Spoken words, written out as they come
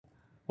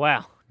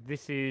Wow,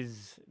 this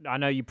is... I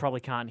know you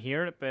probably can't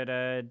hear it, but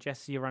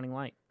Jess, you're running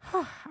late.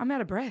 I'm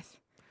out of breath.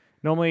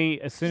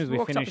 Normally, as soon as Just we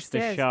walked up finish the the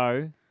stairs.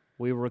 show,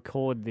 we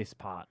record this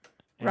part.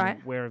 And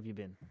Right. Where have you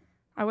been?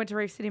 I went to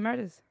Reef City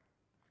Motors.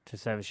 To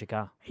service your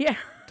car. Yeah,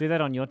 Do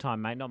that on your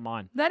time, mate, not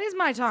mine. that is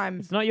my time.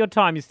 It's not your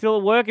time. You're still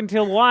at work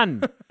until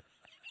 1.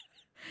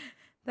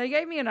 They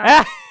gave me a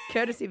nice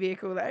courtesy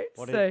vehicle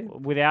though.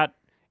 Without...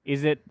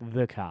 Is it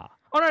the car?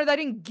 Oh no, they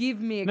didn't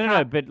give me a car.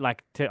 No, but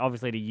like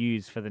obviously to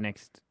use for the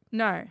next...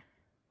 No.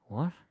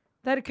 What?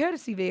 They had a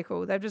courtesy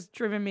vehicle. They've just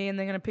driven me and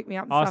they're going to pick me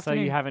up this Oh, so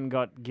afternoon. you haven't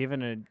got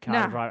given a car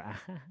Nah. to drive?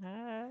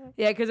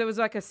 Yeah, because it was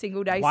like a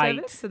single day Wait.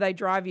 service, so they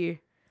drive you.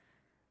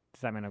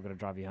 Does that mean I've got to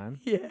drive you home?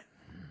 Yeah.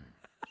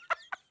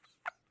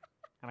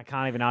 And I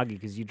can't even argue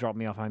because you dropped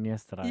me off home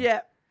yesterday.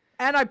 Yeah.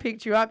 And I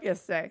picked you up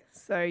yesterday,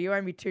 so you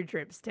owe me 2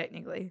 trips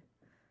technically.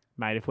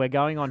 Mate, if we're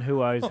going on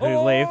who owes who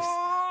lives,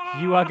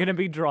 you are going to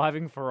be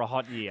driving for a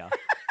hot year.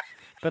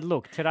 But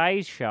look,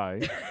 today's show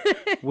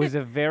was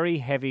a very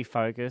heavy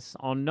focus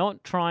on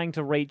not trying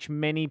to reach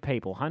many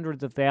people,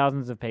 hundreds of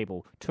thousands of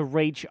people, to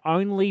reach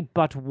only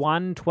but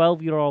one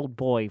 12-year-old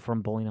boy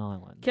from Boyne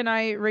Island. Can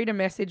I read a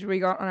message we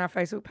got on our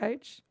Facebook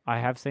page? I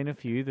have seen a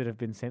few that have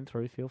been sent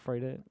through. Feel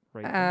free to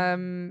read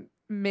them.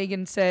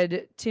 Megan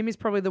said, Tim is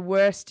probably the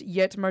worst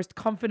yet most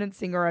confident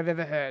singer I've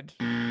ever heard.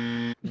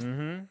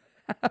 And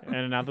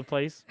another,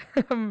 please.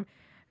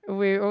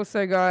 We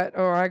also got,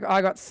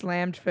 I got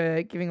slammed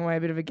for giving away a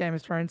bit of a Game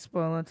of Thrones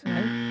spoiler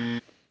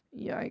today.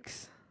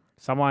 Yikes.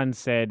 Someone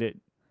said,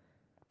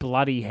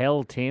 bloody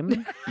hell,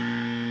 Tim.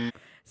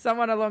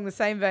 Someone along the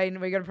same vein,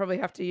 we're going to probably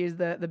have to use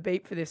the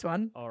beep for this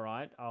one. All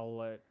right,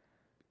 I'll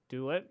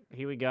do it.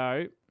 Here we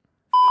go.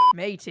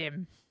 Me,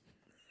 Tim.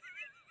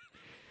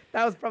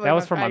 That was probably That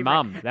was from favourite.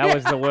 my mum. That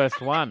was the worst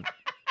one.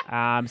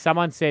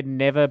 Someone said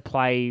never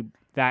play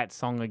that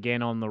song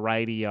again on the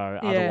radio,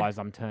 otherwise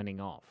I'm turning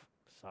off.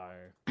 So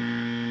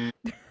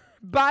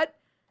But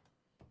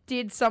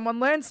did someone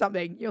learn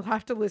something? You'll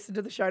have to listen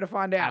to the show to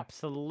find out.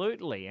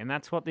 absolutely, and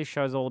that's what this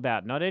show's all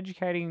about. Not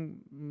educating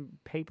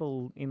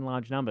people in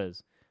large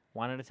numbers.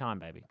 One at a time,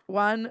 baby.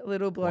 One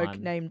little bloke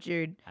One named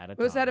Jude. at a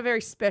We also time. had a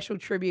very special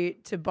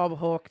tribute to Bob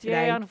Hawke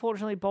today. Yeah,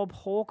 unfortunately, Bob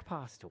Hawke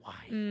passed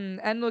away.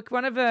 And look,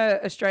 one of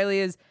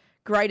Australia's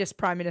greatest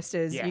prime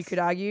ministers, you Yes. could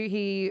argue.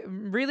 He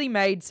really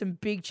made some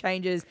big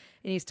changes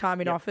in his time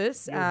in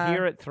office. You'll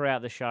hear it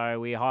throughout the show.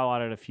 We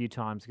highlighted it a few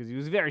times because he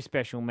was a very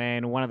special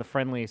man, one of the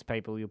friendliest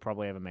people you'll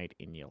probably ever meet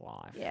in your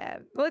life. Yeah,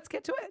 well, let's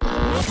get to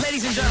it.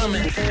 Ladies and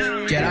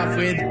gentlemen, Get up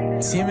with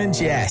Tim and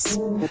Jess.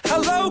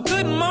 hello,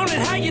 good morning,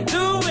 how you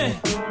doing?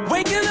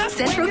 Waking up,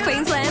 Central waking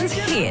up, Queensland's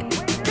hit.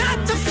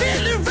 got the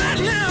feeling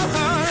right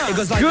now. It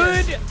goes like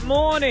Good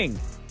morning.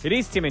 It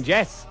is Tim and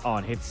Jess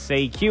on Hits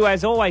CQ.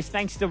 As always,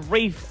 thanks to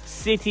Reef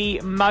City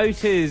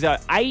Motors.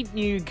 8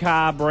 new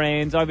car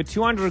brands, over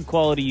 200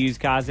 quality used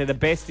cars. They're the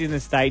best in the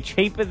state,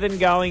 cheaper than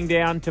going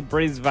down to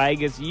Bris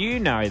Vegas. You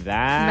know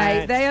that.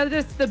 Mate, they are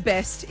just the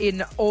best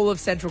in all of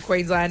Central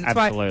Queensland. That's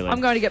why Absolutely.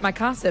 I'm going to get my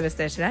car serviced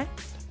there today.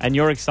 And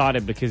you're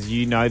excited because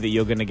you know that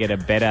you're going to get a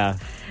better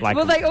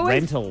Well, they always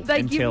rental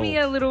they until... give me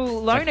a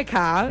little loaner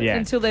car Yeah.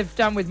 until they've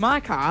done with my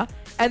car,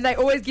 and they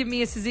always give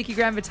me a Suzuki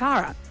Grand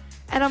Vitara.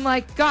 And I'm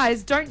like,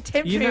 guys, don't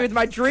tempt You me know- with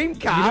my dream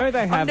car. you know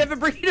they I'm have- never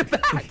bringing it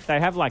back. They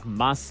have like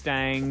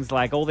Mustangs,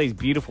 like all these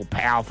beautiful,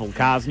 powerful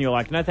cars, and you're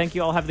like, no, thank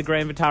you. I'll have the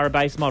Grand Vitara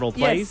base model,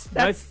 Yes, please.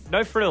 that's-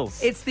 No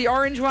frills. It's the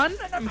orange one,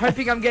 and I'm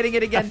hoping I'm getting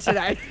it again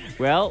today.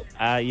 Well,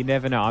 you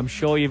never know. I'm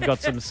sure you've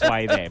got some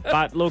sway there.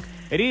 But look,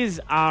 it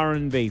is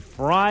R&B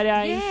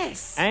Friday.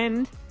 Yes.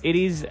 And it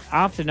is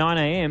after 9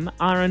 a.m.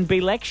 R&B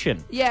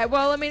election. Yeah,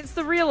 well, I mean, it's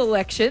the real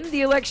election,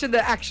 the election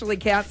that actually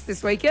counts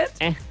this weekend.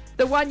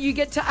 The one you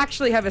get to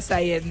actually have a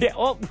say in. Yeah,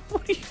 well,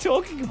 what are you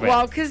talking about?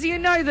 Well, because you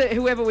know that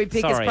whoever we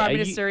pick as Sorry, Prime are you-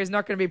 Minister is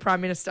not going to be Prime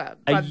Minister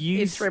Are in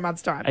you 3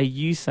 months' time. Are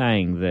you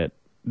saying that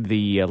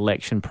the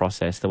election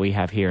process that we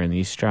have here in the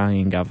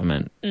Australian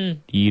government,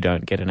 you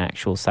don't get an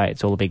actual say?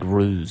 It's all a big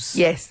ruse.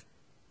 Yes.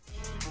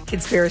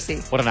 Conspiracy.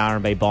 What an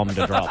R&B bomb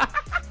to drop.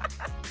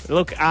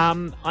 Look,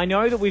 I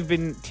know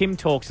that Tim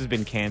Talks has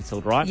been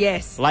cancelled, right?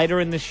 Yes. Later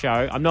in the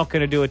show, I'm not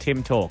going to do a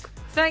Tim Talk.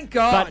 Thank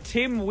God. But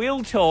Tim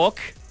will talk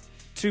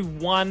to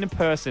one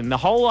person. The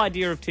whole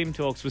idea of Tim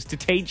Talks was to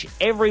teach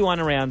everyone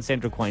around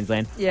Central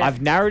Queensland. Yeah.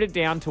 I've narrowed it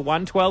down to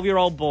one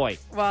 12-year-old boy,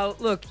 Well,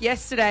 look,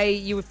 yesterday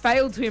you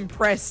failed to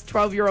impress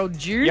 12-year-old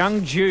Jude.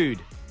 young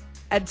Jude.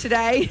 And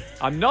today,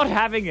 I'm not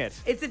having it.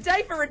 it's a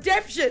day for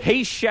redemption.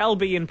 He shall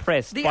be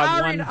impressed The by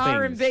R one in thing.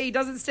 R&B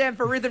doesn't stand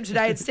for rhythm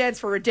today. It stands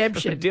for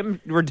redemption.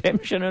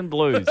 Redemption and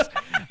blues.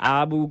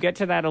 We'll get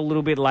to that a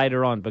little bit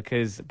later on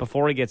because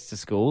before he gets to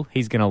school,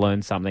 he's going to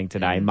learn something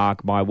today,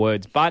 mark my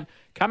words. But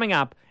coming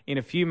up in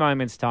a few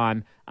moments'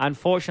 time,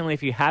 unfortunately,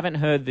 if you haven't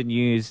heard the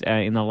news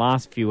in the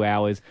last few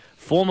hours,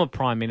 former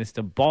Prime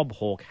Minister Bob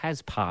Hawke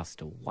has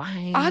passed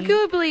away.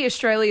 Arguably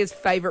Australia's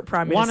favourite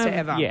Prime Minister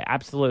ever. Yeah,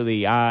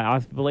 absolutely. I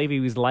believe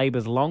he was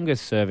Labor's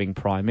longest-serving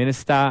Prime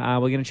Minister.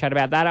 We're going to chat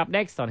about that up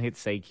next on Hit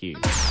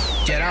CQ.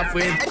 Get up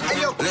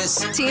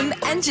with Tim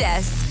and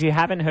Jess. If you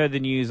haven't heard the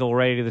news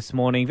already this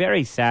morning,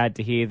 very sad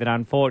to hear that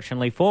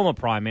unfortunately former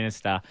Prime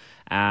Minister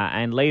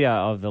and leader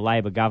of the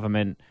Labor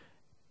government,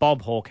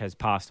 Bob Hawke, has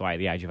passed away at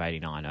the age of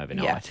 89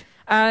 overnight.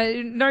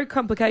 No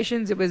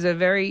complications. It was a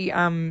very,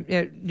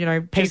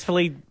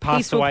 Peacefully passed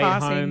peaceful away at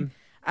passing. home.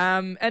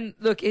 And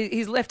look,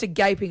 he's left a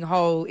gaping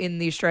hole in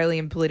the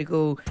Australian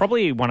political.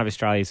 Probably one of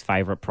Australia's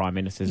favourite prime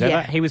ministers ever.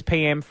 Yeah. He was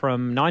PM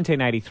from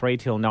 1983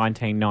 till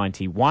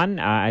 1991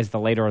 as the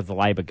leader of the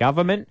Labor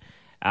government.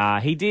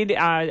 He did,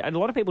 and a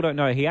lot of people don't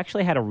know, he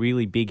actually had a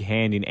really big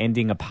hand in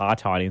ending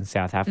apartheid in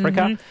South Africa.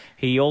 Mm-hmm.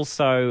 He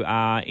also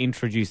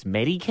introduced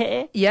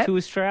Medicare to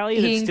Australia.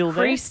 He that's still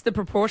increased the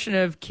proportion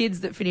of kids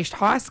that finished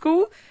high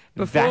school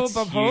before That's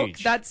Bob Hawke.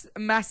 huge. That's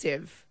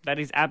massive. That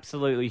is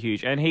absolutely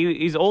huge. And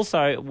he is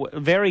also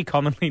very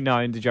commonly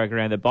known to joke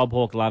around that Bob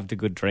Hawke loved a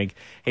good drink.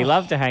 He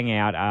loved to hang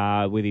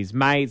out with his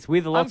mates,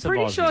 with lots I'm of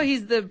pretty Aussies. sure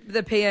he's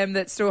the PM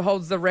that still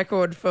holds the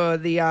record for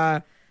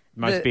the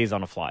Most beers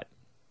on a flight.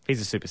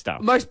 He's a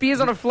superstar. most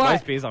beers on a flight.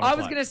 Most beers on a I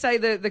was flight. going to say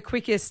the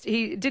quickest.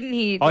 He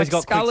Oh, like he's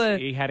got sculler.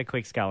 he had a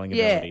quick sculling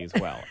Yeah. ability as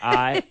well.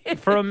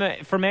 From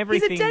He's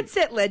everything. a dead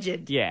set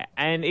legend. Yeah,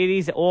 and it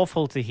is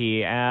awful to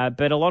hear,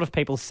 but a lot of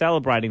people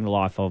celebrating the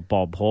life of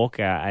Bob Hawke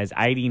as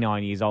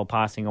 89 years old,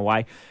 passing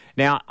away.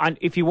 Now,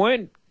 if you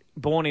weren't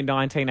born in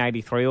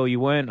 1983 or you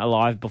weren't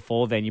alive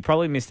before then, you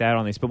probably missed out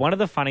on this. But one of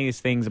the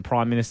funniest things a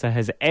Prime Minister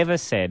has ever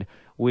said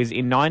was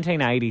in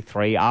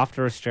 1983,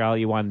 after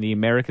Australia won the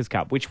America's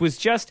Cup, which was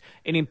just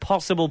an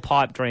impossible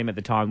pipe dream at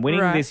the time,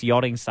 winning Right. this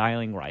yachting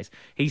sailing race.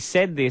 He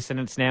said this, and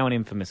it's now an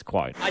infamous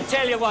quote. I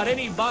tell you what,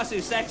 any boss who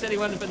sacks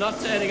anyone for not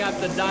turning up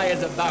to die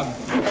is a bum.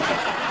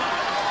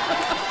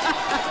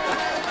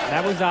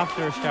 That was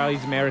after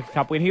Australia's America's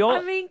Cup win.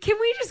 I mean, can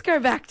we just go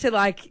back to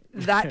like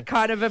that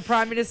kind of a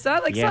prime minister?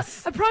 Like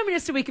Yes. a prime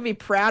minister we can be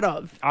proud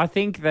of. I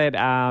think that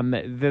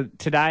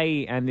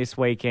today and this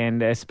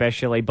weekend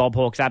especially, Bob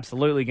Hawke's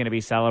absolutely going to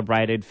be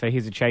celebrated for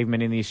his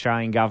achievement in the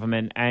Australian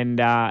government. And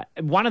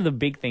one of the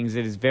big things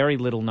that is very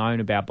little known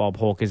about Bob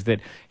Hawke is that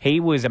he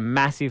was a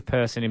massive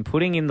person in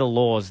putting in the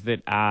laws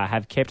that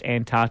have kept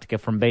Antarctica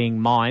from being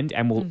mined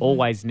and will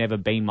always never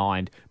be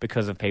mined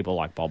because of people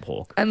like Bob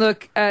Hawke. And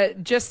look,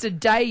 just a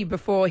day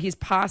before his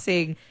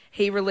passing,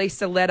 he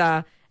released a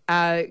letter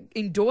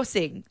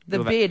endorsing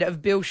the bid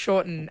of Bill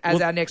Shorten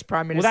as our next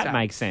Prime Minister. Well, that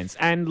makes sense.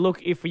 And look,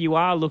 if you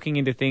are looking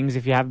into things,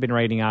 if you have been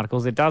reading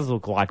articles, it does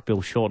look like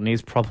Bill Shorten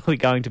is probably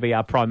going to be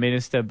our Prime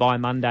Minister by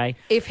Monday.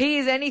 If he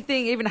is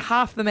anything, even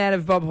half the man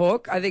of Bob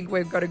Hawke, I think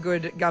we've got a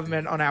good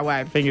government on our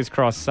way. Fingers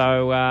crossed.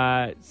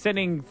 So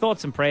sending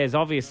thoughts and prayers,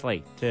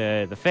 obviously,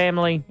 to the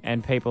family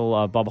and people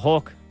of Bob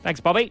Hawke. Thanks,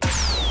 Bobby.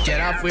 Get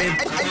up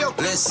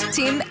with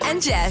Tim and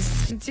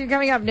Jess. So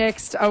coming up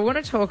next, I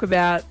want to talk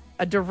about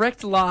a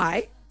direct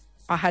lie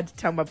I had to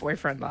tell my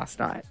boyfriend last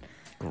night.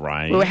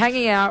 Great. We were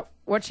hanging out,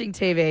 watching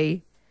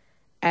TV,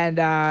 and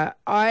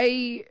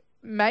I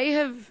may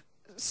have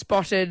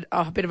spotted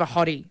a bit of a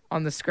hottie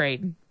on the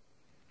screen.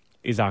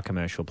 Is our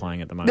commercial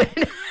playing at the moment?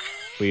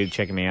 Were you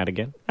checking me out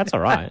again? That's all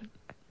right.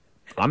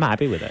 I'm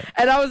happy with it.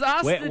 And I was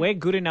asked... We're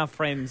good enough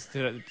friends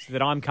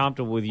that I'm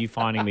comfortable with you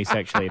finding me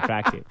sexually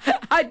attractive.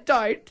 I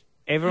don't.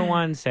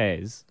 Everyone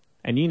says,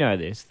 and you know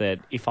this, that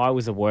if I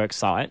was a work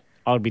site,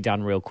 I would be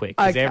done real quick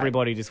because Okay.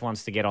 everybody just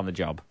wants to get on the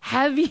job.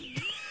 Have you...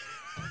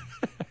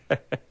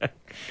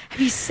 Have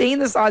you seen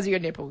the size of your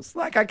nipples?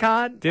 Like, I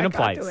can't do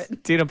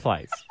it. Dinner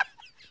plates.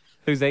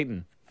 Who's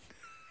eating?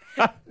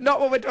 Not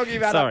what we're talking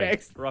about up Sorry.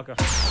 next. Rock on.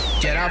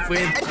 Get up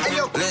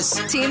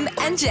with Tim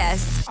and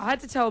Jess. I had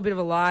to tell a bit of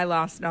a lie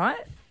last night.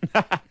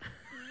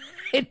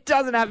 It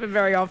doesn't happen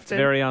very often.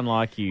 Very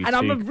unlike you. and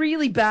I'm a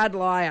really bad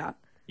liar.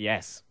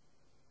 Yes.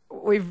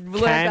 We've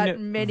learned that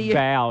Can many...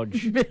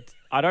 vouch.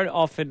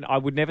 I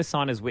would never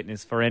sign as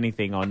witness for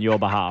anything on your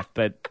behalf,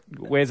 but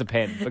where's a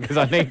pen? Because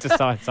I need to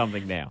sign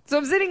something now. So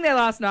I'm sitting there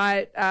last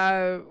night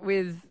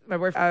with my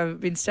boyfriend. I've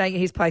been staying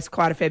at his place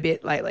quite a fair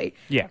bit lately.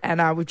 Yeah.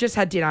 And we've just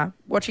had dinner,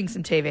 watching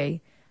some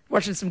TV,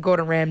 watching some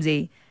Gordon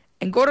Ramsay.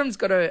 And Gordon's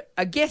got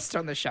a guest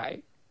on the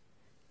show,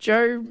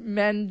 Joe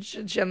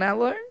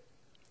Manganiello.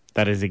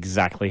 That is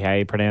exactly how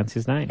you pronounce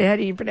his name. How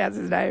do you pronounce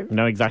his name?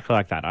 No, exactly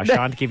like that. I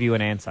shan't give you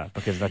an answer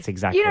because that's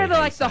exactly You know, how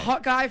like say the it.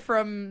 hot guy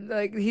from,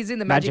 like, he's in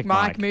the Magic Magic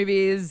Mike Mike.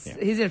 movies.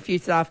 Yeah. He's in a few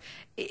stuff.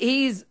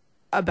 He's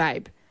a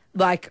babe.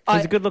 Like,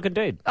 He's a good-looking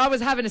dude. I was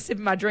having a sip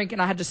of my drink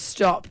and I had to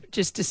stop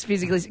just to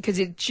physically, because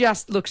it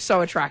just looked so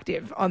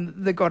attractive on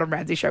the Gordon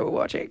Ramsay show we're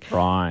watching.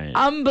 Right.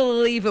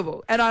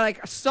 Unbelievable. And I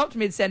stopped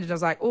mid-sentence. I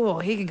was like, oh,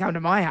 he can come to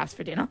my house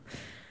for dinner.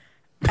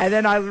 And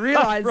then I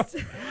realised,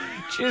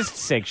 Just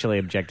sexually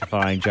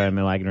objectifying Joe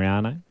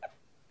Malagnano.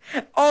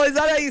 oh, is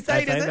that how you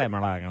say it? That's Is how it?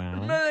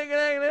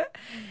 Malagnano.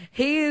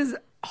 He is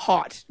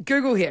hot.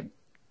 Google him.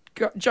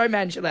 Joe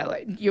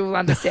Manganiello. You'll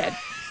understand.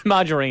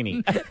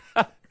 Margarine.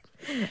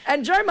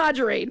 And Joe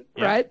Margarine,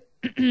 right,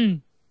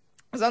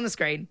 was on the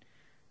screen.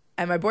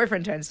 And my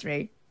boyfriend turns to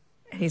me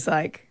and he's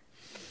like,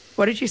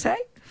 what did you say?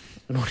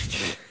 I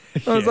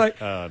was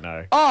like, oh,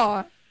 no.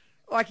 oh,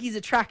 like he's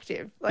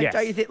attractive. Like, Yes.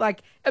 don't you think?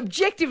 Like,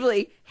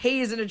 objectively,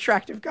 he is an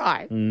attractive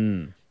guy.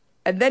 And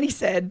then he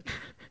said,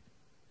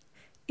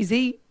 "Is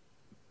he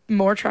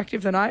more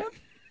attractive than I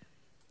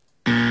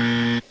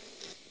am?"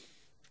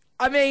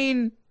 I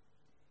mean,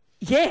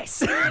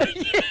 yes.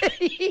 Yeah,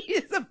 he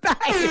is a babe.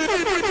 But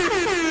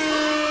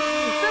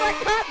I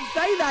can't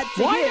say that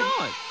to Why him.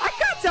 not? I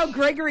can't tell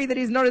Gregory that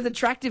he's not as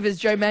attractive as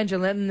Joe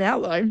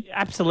Manganiello.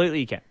 Absolutely,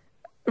 you can.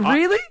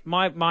 Really?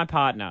 My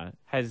partner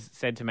has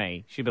said to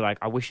me, she'd be like,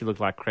 "I wish you looked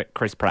like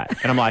Chris Pratt,"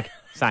 and I'm like,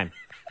 "Same."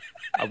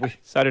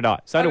 So did I.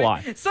 So do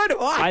I. So do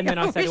I. And then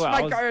I said wish to her, my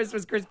I was- co-host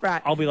was Chris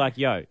Pratt. I'll be like,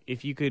 "Yo,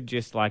 if you could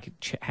just like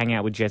hang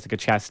out with Jessica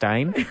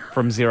Chastain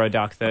from Zero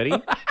Dark 30,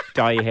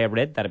 dye your hair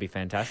red, that'd be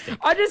fantastic."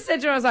 I just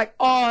said to her, I was like,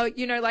 "Oh,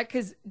 you know, like,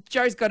 because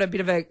Joe's got a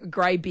bit of a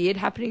grey beard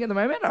happening at the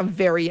moment. I'm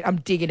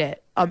digging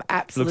it. I'm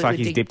absolutely Looks like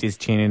he's digging dipped his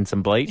chin in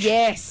some bleach.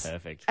 Yes.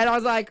 Perfect. And I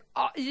was like,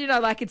 oh, you know,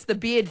 like it's the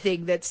beard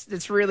thing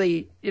that's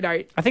really, you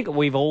know, I think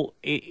we've all,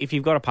 if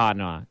you've got a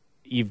partner,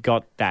 you've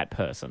got that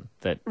person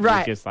that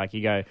Right. just like,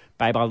 you go,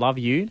 "Babe, I love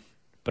you,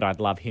 but I'd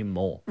love him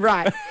more."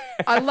 right.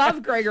 I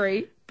love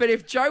Gregory, but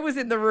if Joe was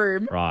in the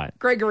room, Right.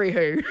 Gregory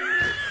who?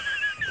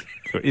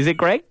 Is it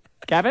Greg?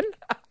 Gavin?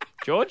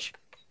 George?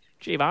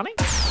 Giovanni?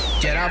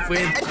 Get up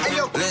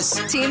with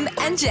Bliss. Tim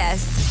and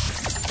Jess.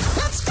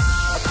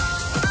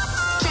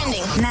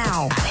 Trending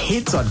now.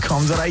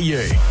 Hits.com.au.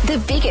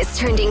 The biggest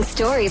trending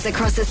stories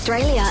across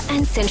Australia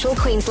and central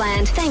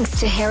Queensland, thanks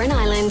to Heron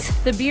Island.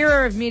 The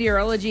Bureau of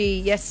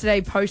Meteorology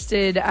yesterday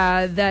posted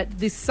that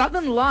the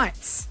Southern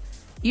Lights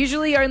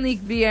usually only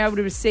be able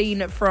to be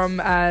seen from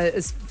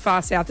as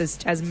far south as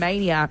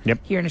Tasmania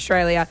here in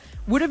Australia,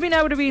 would have been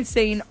able to be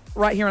seen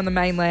right here on the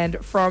mainland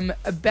from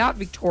about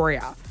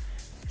Victoria.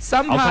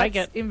 Some I'll parts take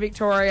it. in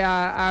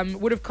Victoria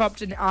would have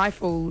copped an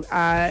eyeful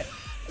a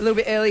little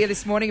bit earlier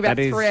this morning, about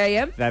 3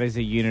 a.m. That is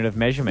a unit of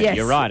measurement. Yes,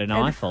 You're right, an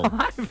eyeful.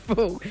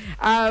 eyeful.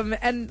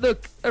 And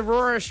look,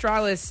 Aurora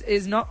Australis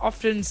is not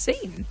often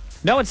seen.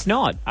 No, it's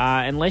not.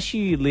 Unless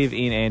you live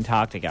in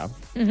Antarctica,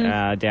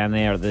 down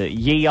there at the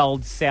ye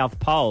old South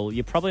Pole,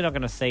 you're probably not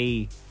going to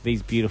see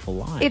these beautiful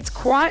lights. It's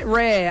quite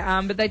rare,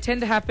 but they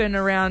tend to happen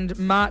around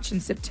March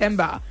and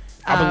September.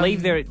 I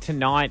believe there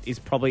tonight is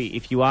probably,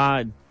 if you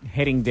are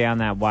heading down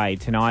that way,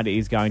 tonight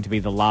is going to be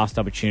the last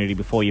opportunity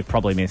before you've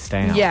probably missed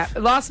out. Yeah,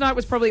 last night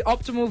was probably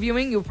optimal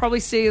viewing. You'll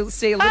probably see a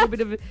little bit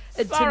of it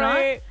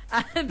tonight.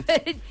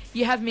 But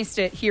you have missed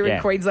it here in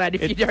Yeah. Queensland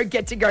if you don't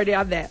get to go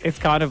down there. It's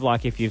kind of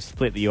like if you've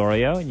split the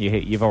Oreo and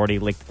you've already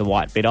licked the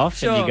white bit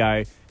off, and you Sure.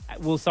 go,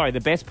 well, sorry, the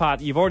best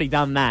part, you've already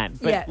done that.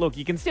 But Yeah. look,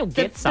 you can still The,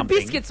 get the something.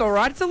 biscuit's all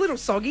right. It's a little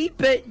soggy,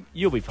 but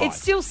You'll be fine.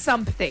 it's still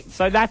something.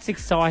 So that's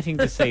exciting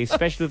to see,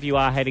 especially if you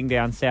are heading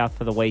down south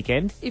for the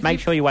weekend. If Make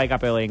you- sure you wake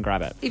up early and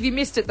grab it. If you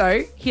missed it,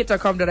 though,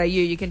 hit.com.au,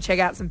 you can check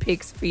out some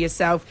pics for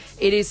yourself.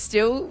 It is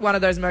still one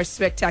of those most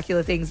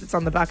spectacular things that's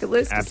on the bucket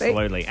list to see.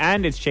 Absolutely.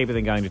 And it's cheaper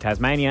than going to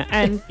Tasmania,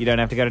 and you don't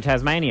have to go to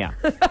Tasmania.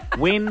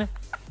 Win.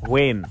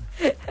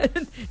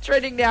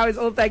 Trending now is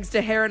all thanks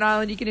to Heron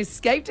Island. You can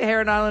escape to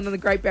Heron Island on the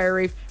Great Barrier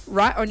Reef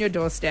right on your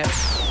doorstep.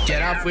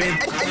 Get up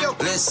with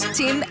Bliss.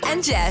 Tim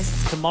and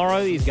Jess. Tomorrow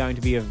is going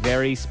to be a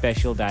very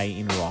special day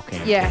in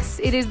rocking. Yes,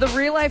 it is the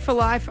Relay for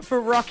Life for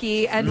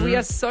Rocky, and we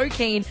are so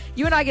keen.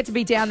 You and I get to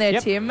be down there,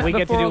 Yep. Tim, we before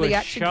get to all do the a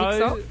action kicks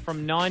show off.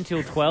 from 9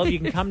 till 12. You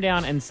can come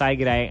down and say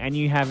good day, and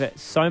you have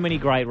so many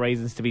great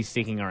reasons to be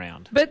sticking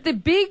around. But the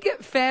big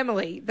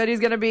family that is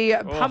going to be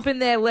pumping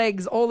their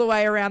legs all the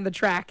way around the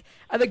track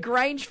are the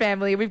Grange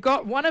family. We've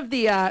got one of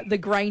the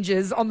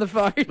Granges on the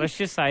phone. Let's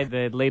just say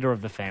the leader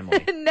of the family.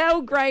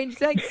 Nell Grange,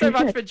 thanks so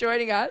much for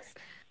joining us.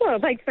 Well,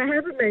 thanks for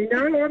having me.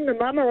 No, I'm the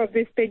mama of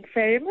this big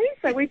family,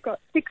 so we've got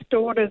 6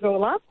 daughters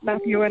all up,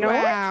 Matthew and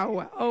I.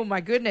 Wow. Oh, my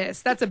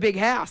goodness. That's a big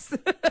house.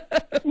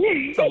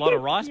 It's a lot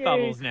of rice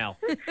bubbles now.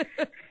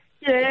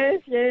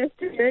 Yes,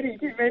 too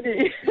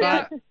many.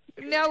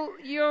 Now,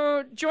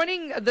 you're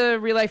joining the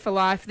Relay for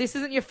Life. This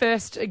isn't your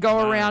first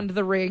go around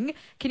the ring.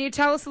 Can you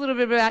tell us a little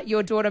bit about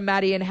your daughter,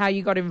 Maddie, and how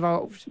you got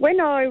involved? When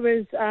I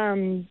was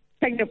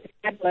pregnant with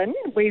Madeline,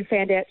 we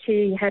found out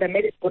she had a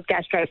medical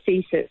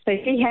gastroenteritis. So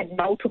she had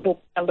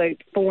multiple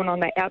loops born on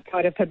the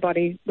outside of her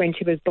body when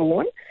she was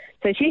born.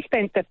 So she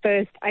spent the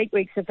first 8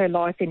 weeks of her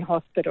life in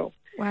hospital.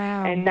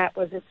 Wow. And that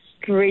was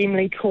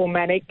extremely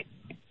traumatic.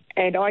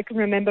 And I can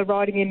remember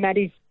writing in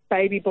Maddie's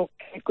baby book,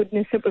 thank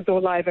goodness it was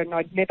all over and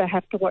I'd never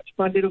have to watch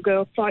my little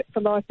girl fight for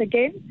life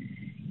again.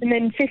 And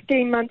then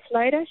 15 months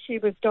later, she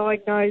was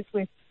diagnosed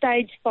with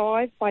stage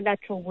 5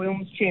 bilateral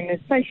Wilms tumours.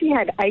 So she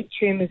had 8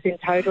 tumours in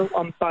total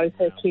on both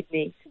her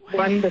kidneys,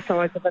 one the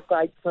size of a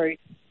grapefruit.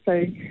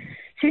 So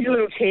she's a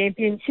little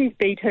champion. She's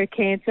beat her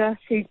cancer.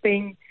 She's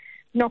been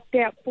knocked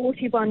out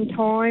 41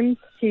 times.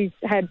 She's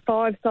had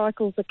 5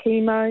 cycles of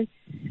chemo,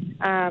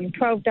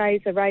 12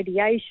 days of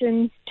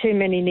radiation, too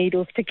many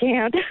needles to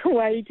count,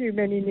 way too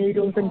many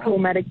needles and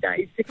traumatic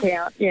days to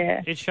count,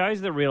 yeah. It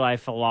shows the Relay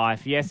for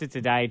Life. Yes, it's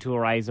a day to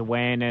raise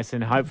awareness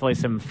and hopefully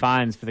some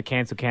funds for the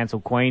Cancel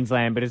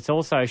Queensland, but it's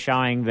also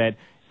showing that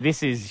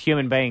This is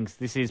human beings.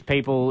 This is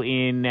people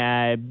in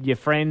your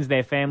friends,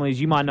 their families.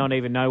 You might not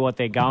even know what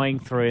they're going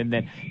through, and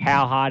then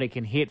how hard it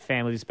can hit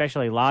families,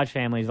 especially large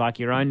families like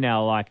your own,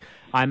 Nell. Like,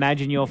 I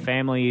imagine your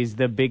family is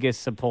the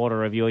biggest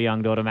supporter of your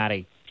young daughter,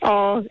 Maddie.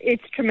 Oh,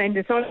 it's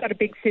tremendous. I've got a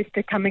big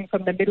sister coming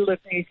from the middle of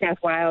New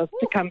South Wales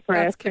to come for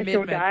our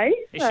special day.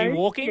 Is she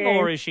walking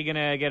or is she going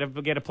to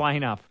get a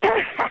plane up?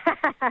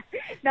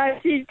 No,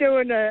 she's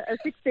doing a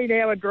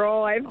 16-hour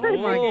drive. Oh,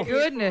 my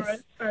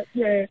goodness. But,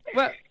 yeah.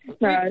 Well,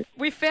 No.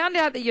 we found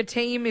out that your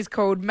team is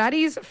called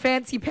Maddie's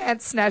Fancy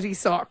Pants Snazzy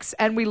Socks,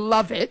 and we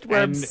love it.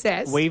 We're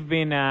obsessed. We've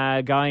been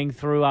going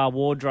through our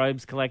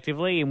wardrobes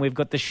collectively, and we've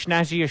got the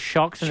snazziest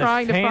socks and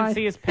Trying the to find-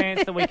 fanciest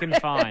pants that we can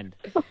find.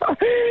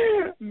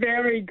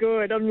 Very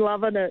good. I'm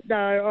loving it.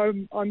 No,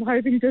 I'm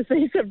hoping to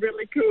see some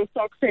really cool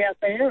socks out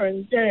there,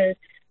 and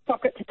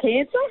pocket to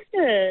cancer.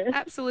 Yeah.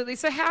 Absolutely.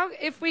 So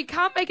if we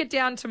can't make it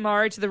down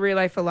tomorrow to the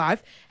Relay for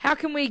Life, how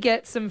can we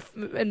get some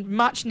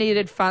much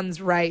needed funds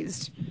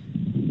raised?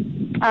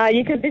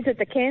 You can visit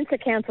the Cancer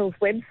Council's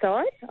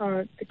website,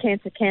 the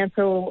Cancer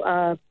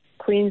Council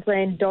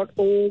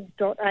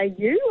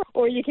Queensland.org.au,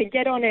 or you can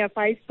get on our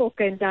Facebook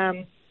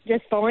and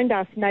just find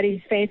us,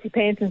 Maddie's Fancy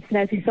Pants and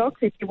Snazzy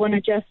Socks, if you want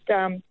to just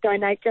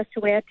donate just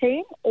to our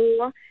team,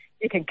 or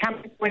you can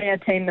come join our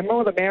team. The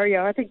more the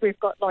merrier. I think we've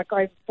got like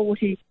over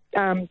 40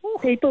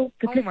 people,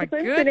 participants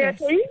in our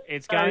team.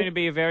 It's going to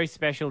be a very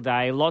special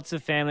day. Lots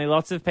of family,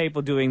 lots of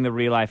people doing the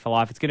Relay for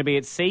Life. It's going to be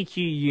at CQ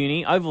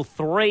Uni. Oval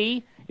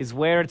 3 is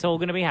where it's all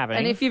going to be happening.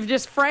 And if you've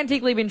just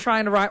frantically been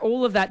trying to write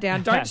all of that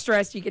down, don't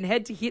stress. You can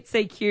head to Hit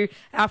CQ,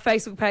 our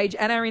Facebook page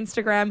and our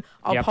Instagram.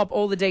 I'll pop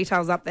all the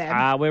details up there.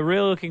 We're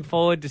really looking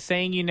forward to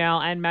seeing you,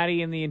 Nell, and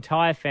Maddie and the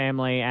entire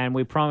family, and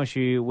we promise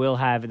you we'll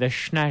have the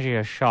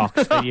snazziest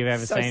shocks that you've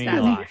ever seen in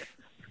your life.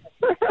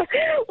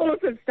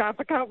 Awesome stuff.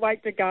 I can't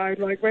wait to go.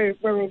 Like, we're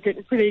all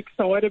getting pretty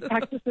excited,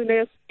 practicing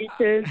our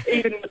speeches.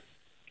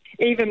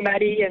 Even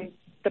Maddie and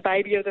the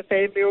baby of the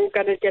family are all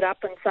going to get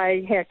up and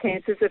say how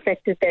cancer's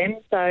affected them.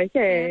 So,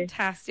 yeah.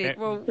 Fantastic.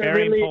 Well,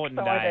 very really important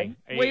exciting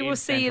day. We will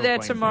see you there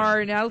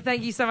tomorrow, Nell.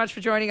 Thank you so much for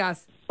joining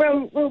us.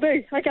 Well, we'll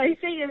do. Okay,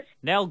 see you.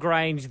 Nell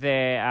Grange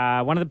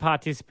there, one of the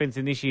participants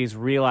in this year's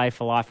Relay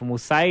for Life, and we'll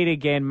say it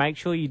again, make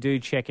sure you do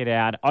check it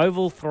out.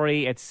 Oval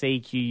 3 at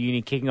CQ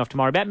Uni, kicking off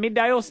tomorrow, about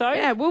midday or so.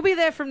 Yeah, we'll be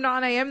there from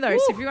 9 a.m. though,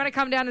 so if you want to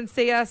come down and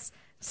see us,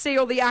 see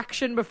all the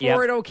action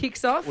before it all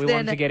kicks off. We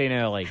want to get in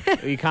early.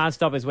 You can't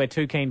stop us. We're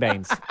two keen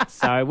beans.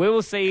 So we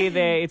will see you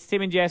there. It's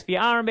Tim and Jess for your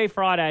R&B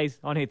Fridays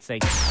on Hit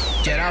Seek.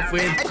 Get up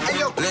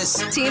with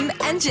Bliss. Tim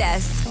and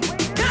Jess.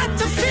 Got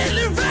the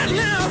feeling right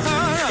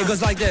now. It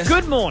goes like this.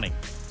 Good morning.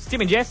 It's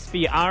Tim and Jess for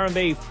your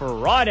R&B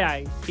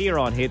Fridays here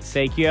on Hit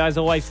Seek. As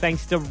always,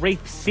 thanks to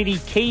Reef City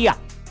Kia.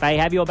 They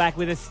have your back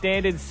with a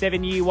standard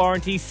 7-year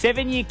warranty,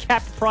 7-year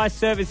capped price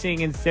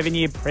servicing, and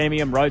 7-year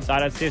premium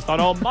roadside assist on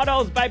all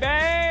models, baby!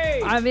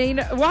 I mean,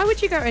 why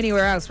would you go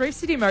anywhere else? Reef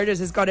City Motors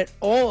has got it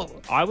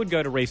all. I would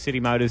go to Reef City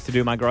Motors to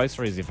do my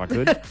groceries if I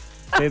could.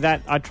 See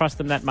that? I trust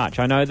them that much.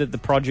 I know that the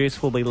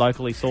produce will be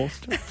locally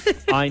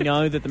sourced. I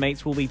know that the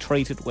meats will be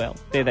treated well.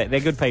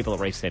 They're good people at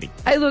Reef City.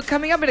 Hey, look,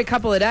 coming up in a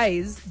couple of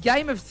days,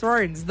 Game of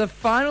Thrones, the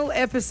final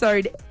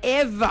episode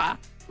ever,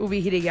 will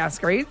be hitting our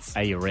screens.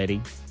 Are you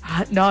ready?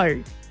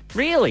 No.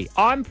 Really?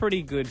 I'm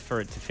pretty good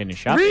for it to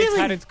finish up. Really? It's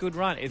had its good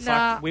run. It's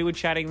like we were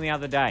chatting the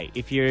other day.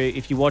 If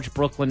you watch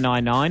Brooklyn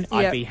Nine-Nine,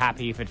 I'd be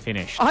happy if it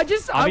finished. I want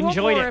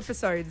enjoyed more it.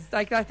 episodes.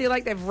 Like, I feel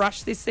like they've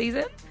rushed this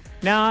season.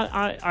 No,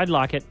 I'd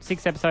like it.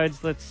 6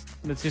 episodes. Let's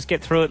just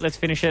get through it. Let's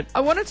finish it. I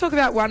want to talk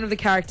about one of the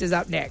characters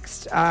up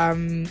next,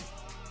 Cersei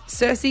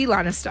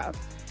Lannister.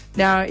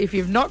 Now, if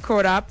you've not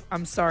caught up,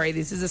 I'm sorry,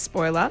 this is a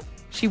spoiler.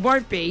 She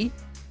won't be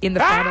in the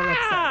final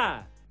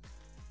episode.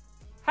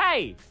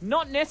 Hey,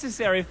 not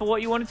necessary for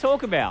what you want to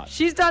talk about.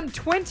 She's done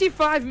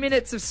 25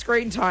 minutes of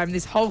screen time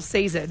this whole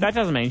season. That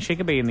doesn't mean she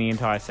could be in the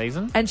entire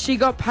season. And she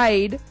got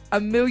paid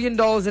 $1 million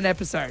an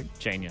episode.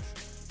 Genius.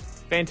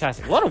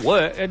 Fantastic. A lot of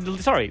work. A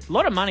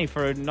lot of money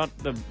for not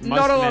the most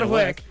Not a lot amount of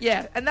work.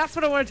 Yeah, and that's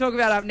what I want to talk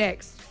about up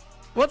next.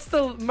 What's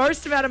the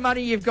most amount of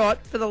money you've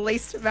got for the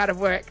least amount of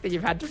work that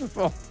you've had to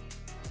perform?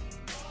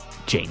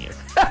 Genius.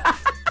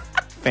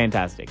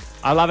 Fantastic.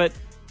 I love it.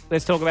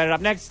 Let's talk about it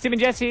up next. Tim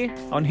and Jess here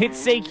on Hit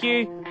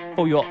CQ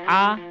for your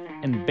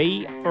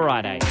R&B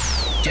Friday.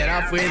 Get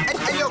up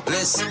with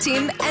Bliss.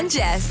 Tim and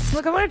Jess.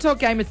 Look, I want to talk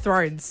Game of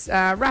Thrones.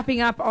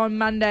 Wrapping up on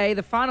Monday,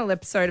 the final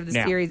episode of the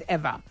series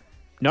ever.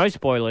 No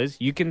spoilers.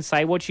 You can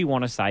say what you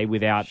want to say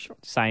without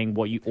saying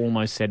what you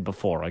almost said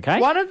before, okay?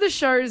 One of the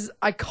show's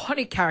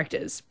iconic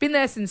characters, been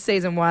there since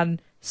season 1,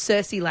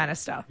 Cersei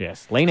Lannister.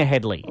 Yes, Lena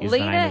Headey is the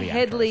name of the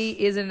actress. Lena Headey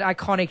is an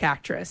iconic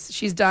actress.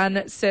 She's done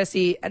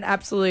Cersei an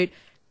absolute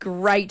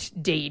great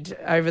deed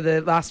over the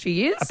last few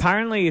years.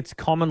 Apparently, it's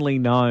commonly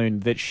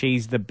known that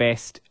she's the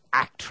best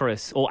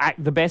actress or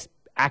the best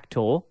actor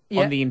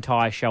on the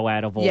entire show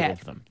out of all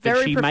of them. That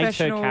Very she makes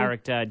her professional.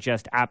 character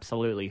just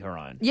absolutely her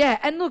own. Yeah,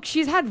 and look,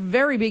 she's had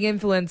very big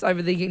influence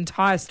over the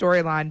entire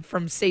storyline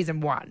from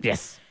season 1.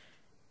 Yes.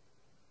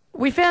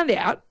 We found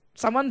out,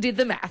 someone did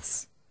the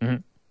maths,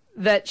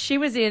 that she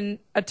was in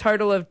a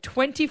total of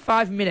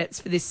 25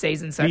 minutes for this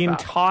season so The far.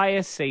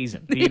 entire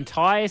season. The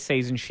entire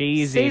season,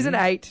 she is Season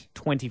in 8.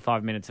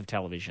 25 minutes of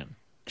television.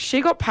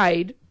 She got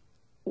paid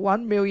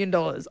 $1 million,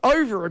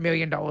 over $1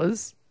 million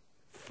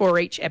for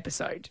each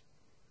episode.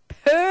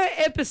 Per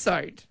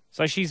episode.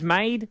 So she's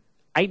made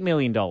 $8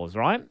 million,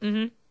 right?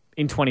 Mm-hmm.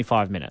 In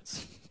 25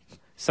 minutes.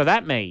 So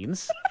that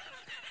means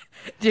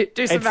Do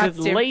some it's maths,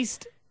 at Tim.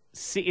 least,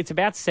 it's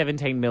about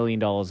 $17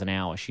 million an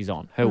hour she's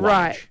on, her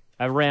Right. wage.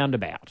 Around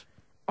about.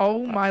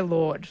 Oh, my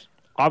Lord.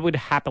 I would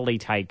happily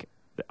take,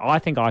 I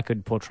think I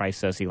could portray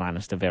Cersei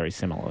Lannister very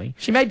similarly.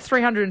 She made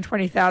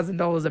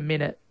 $320,000 a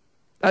minute.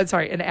 Oh,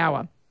 sorry, an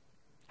hour.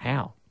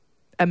 How?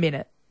 A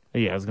minute.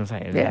 Yeah, I was going to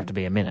say, it'd Yeah. have to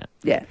be a minute.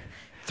 Yeah.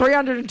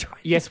 $320,000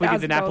 Yes, we did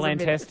the a NAPLAN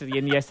minute. test,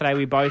 and yesterday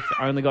we both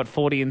only got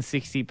 40 and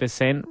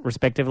 60%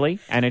 respectively,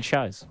 and it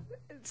shows.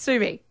 Sue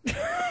me.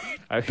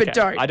 Okay. But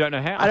don't. I don't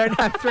know how. I don't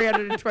have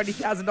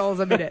 $320,000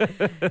 a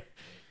minute.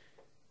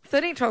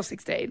 13, 12,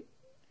 16.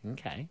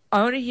 Okay.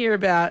 I want to hear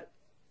about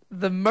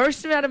the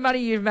most amount of money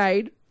you've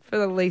made for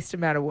the least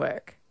amount of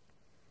work.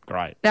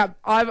 Great. Now,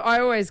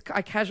 I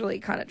casually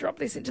kind of drop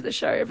this into the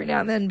show every now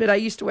and then, but I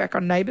used to work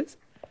on Neighbours.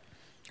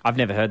 I've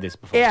never heard this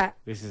before. Yeah,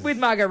 This is with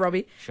Margot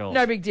Robbie. Sure.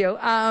 No big deal.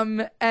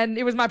 And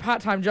it was my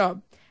part-time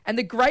job. And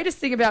the greatest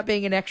thing about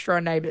being an extra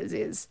on Neighbours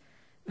is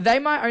they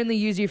might only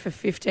use you for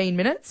 15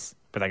 minutes.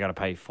 But they got to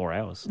pay 4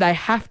 hours. They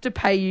have to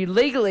pay you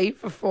legally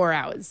for 4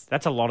 hours.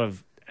 That's a lot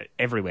of,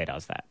 everywhere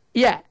does that.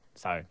 Yeah.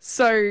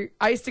 So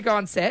I used to go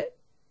on set,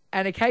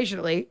 and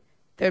occasionally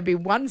there would be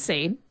one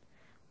scene.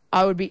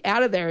 I would be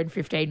out of there in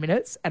 15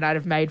 minutes, and I'd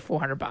have made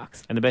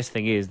 $400. And the best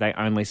thing is they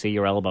only see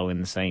your elbow in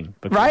the scene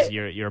because Right.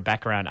 you're a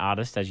background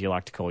artist, as you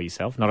like to call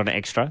yourself, not an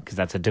extra, because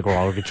that's a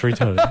derogatory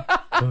term.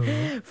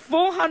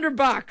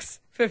 $400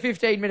 for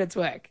 15 minutes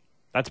work.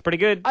 That's pretty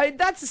good.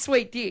 That's a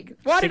sweet gig.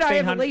 Why did I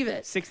ever leave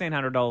it?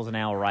 $1,600 an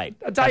hour rate.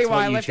 I'll tell you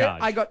why I what left charge.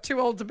 it. I got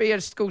too old to be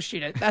a school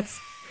student. That's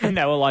And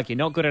they were like, you're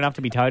not good enough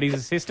to be Toadie's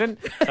assistant,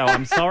 so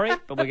I'm sorry,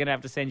 but we're going to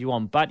have to send you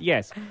on. But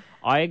yes,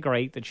 I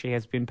agree that she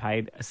has been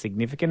paid a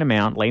significant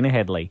amount, Lena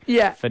Headley,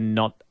 Yeah. for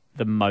not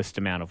the most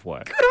amount of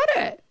work. good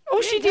on it.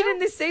 All she did in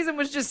this season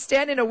was just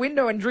stand in a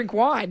window and drink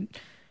wine.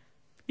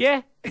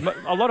 Yeah,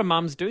 a lot of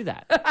mums do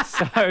that.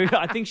 So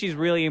I think she's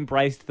really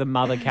embraced the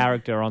mother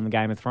character on the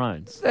Game of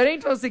Thrones.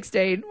 13, 12,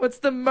 16. What's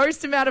the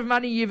most amount of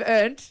money you've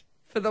earned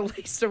for the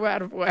least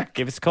amount of work?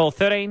 Give us a call,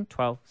 13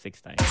 12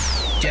 16.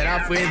 Get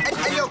up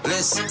with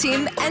Bliss.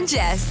 Tim and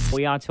Jess.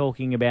 We are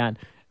talking about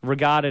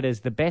regarded as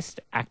the best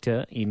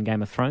actor in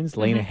Game of Thrones,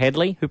 Lena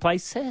Headley, who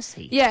plays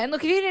Cersei. Yeah, and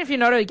look, even if you're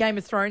not a Game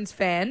of Thrones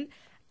fan,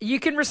 you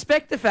can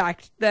respect the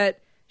fact that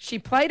she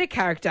played a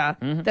character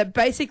that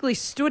basically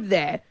stood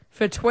there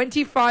for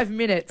 25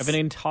 minutes. Of an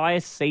entire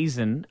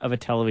season of a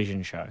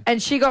television show.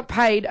 And she got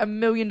paid $1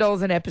 million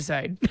an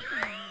episode.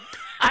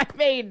 I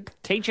mean,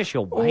 Teach us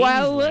your ways,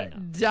 well Lena.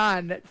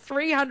 done.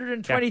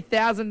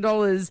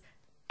 $320,000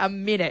 a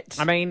minute.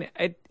 I mean,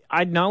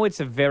 I know it's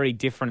a very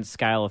different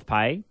scale of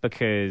pay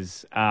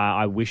because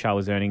I wish I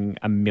was earning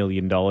 $1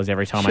 million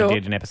every time Sure. I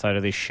did an episode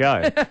of this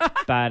show.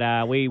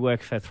 But we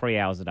work for 3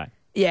 hours a day.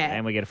 Yeah.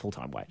 And we get a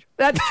full-time wage.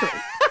 That's true.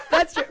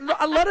 That's true.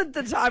 A lot of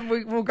the time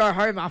we'll go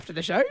home after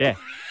the show. Yeah.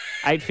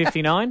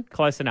 8:59,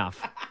 close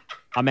enough.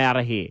 I'm out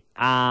of here.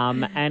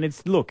 And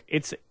it's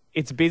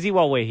busy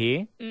while we're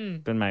here,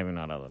 but maybe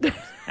not other times.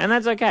 And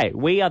that's okay.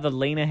 We are the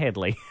Lena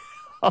Headley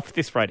of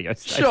this radio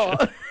station. Sure.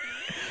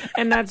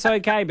 And that's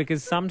okay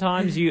because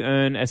sometimes you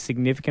earn a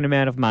significant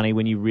amount of money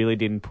when you really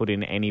didn't put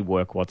in any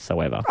work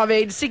whatsoever. I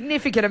mean,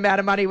 significant amount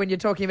of money when you're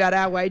talking about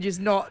our wage is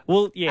not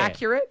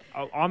accurate.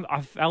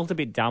 I felt a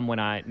bit dumb when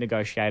I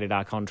negotiated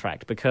our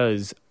contract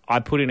because I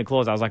put in a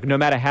clause. I was like, no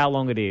matter how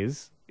long it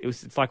is,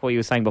 it's like what you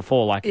were saying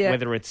before, like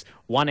whether it's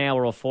 1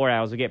 hour or 4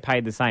 hours, we get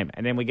paid the same.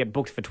 And then we get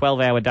booked for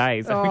 12-hour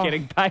days and we're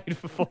getting paid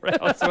for 4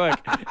 hours work.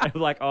 And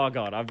we're like, oh,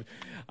 God,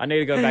 I need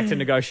to go back to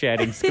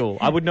negotiating school.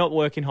 I would not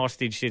work in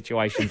hostage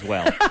situations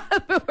well.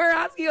 But we're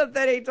asking on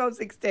 13, 12,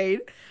 16,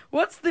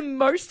 what's the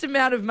most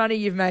amount of money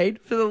you've made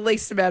for the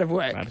least amount of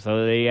work?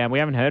 Absolutely. We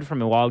haven't heard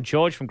from a while.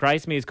 George from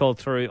Gracemere has called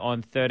through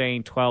on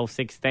 13, 12,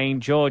 16.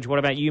 George, what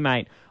about you,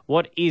 mate?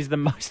 What is the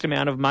most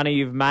amount of money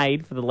you've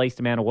made for the least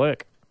amount of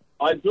work?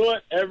 I do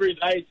it every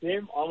day,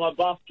 Tim. I'm a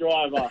bus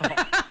driver.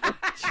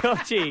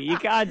 Georgie, you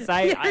can't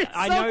say.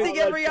 I know.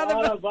 Every other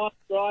I'm a bus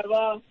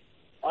driver.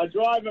 I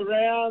drive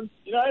around.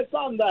 You know,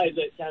 some days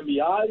it can be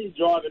hard. You're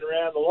driving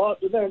around a lot,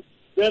 but then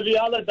there'll be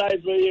other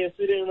days where you're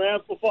sitting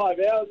around for 5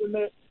 hours and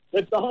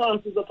the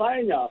finances are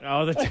paying you.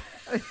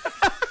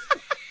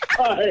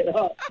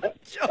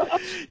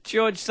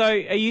 George, so are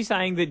you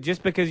saying that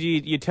just because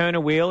you turn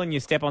a wheel and you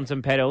step on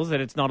some pedals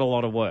that it's not a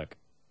lot of work?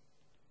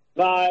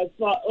 No, it's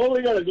not. All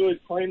we got to do is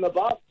clean the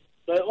bus.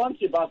 So once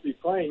your bus is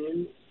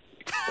clean,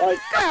 go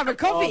have a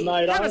coffee,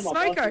 mate, have a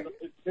my bus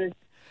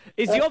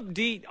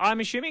smoko. I'm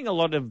assuming a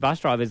lot of bus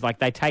drivers, like,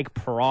 they take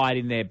pride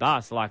in their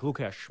bus. Like, look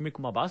how schmick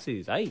my bus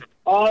is, eh?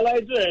 Oh,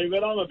 they do,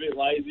 but I'm a bit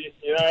lazy.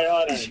 You know,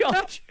 I don't.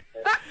 George,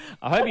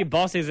 I hope your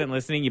boss isn't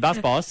listening, your bus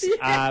boss,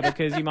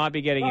 because you might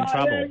be getting in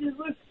trouble. Yeah, he's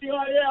listening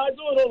mate. Yeah, I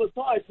do it all the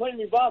time. Clean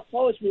me bus,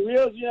 polish me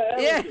wheels,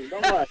 everything.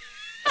 Don't worry.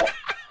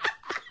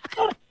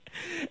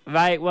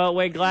 Mate, well,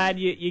 we're glad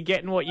you're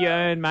getting what you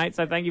earn, mate,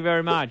 so thank you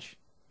very much.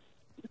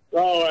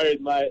 No worries,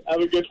 mate.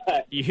 Have a good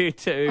day. You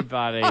too,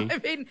 buddy. I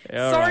mean,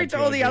 sorry to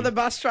all the other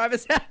bus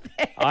drivers out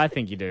there. I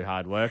think you do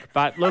hard work.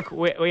 But look,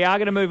 we are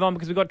going to move on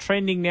because we've got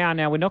trending now.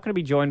 Now, we're not going to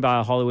be joined by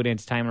our Hollywood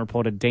entertainment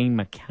reporter, Dean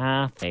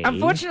McCarthy.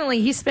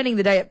 Unfortunately, he's spending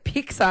the day at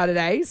Pixar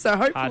today, so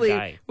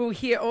hopefully we'll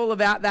hear all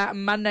about that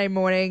Monday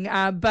morning.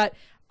 But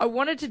I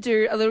wanted to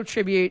do a little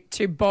tribute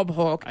to Bob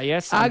Hawke,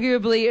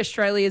 arguably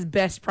Australia's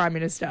best Prime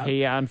Minister.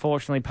 He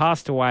unfortunately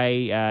passed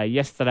away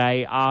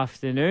yesterday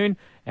afternoon,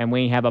 and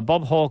we have a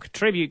Bob Hawke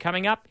tribute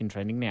coming up in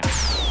Trending Now.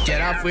 Get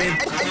up with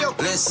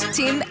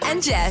Tim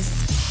and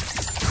Jess.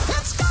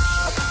 Let's go!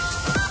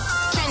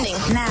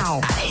 Trending now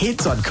at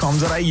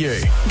hits.com.au.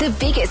 The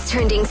biggest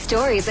trending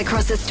stories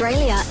across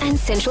Australia and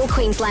Central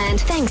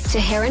Queensland, thanks to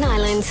Heron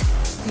Island.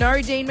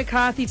 No Dean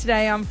McCarthy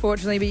today,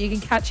 unfortunately, but you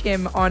can catch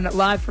him on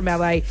Live from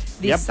LA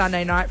this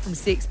Sunday night from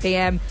 6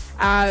 p.m.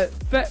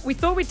 But we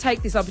thought we'd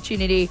take this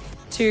opportunity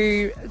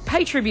to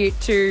pay tribute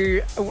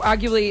to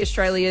arguably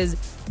Australia's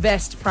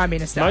best Prime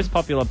Minister. Most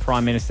popular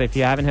Prime Minister. If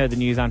you haven't heard the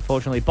news,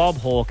 unfortunately, Bob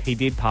Hawke, he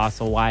did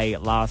pass away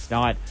last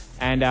night.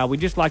 And we'd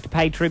just like to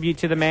pay tribute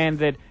to the man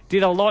that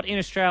did a lot in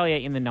Australia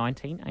in the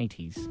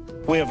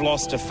 1980s. We have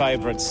lost a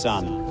favourite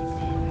son.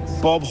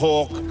 Bob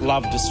Hawke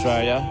loved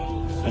Australia,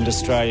 and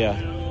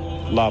Australia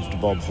loved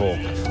Bob Hawke.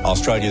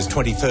 Australia's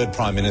 23rd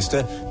Prime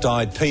Minister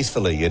died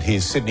peacefully at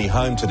his Sydney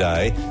home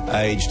today,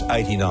 aged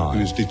 89.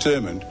 He was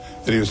determined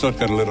that he was not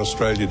going to let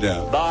Australia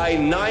down. By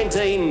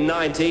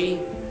 1990,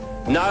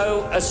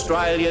 no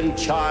Australian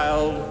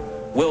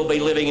child will be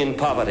living in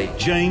poverty.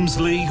 James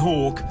Lee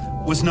Hawke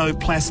was no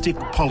plastic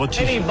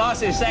politician. Any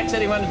boss who sacks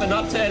anyone for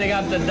not turning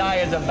up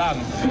today is a bum.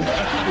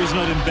 He was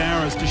not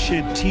embarrassed to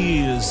shed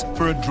tears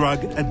for a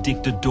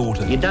drug-addicted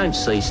daughter. You don't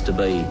cease to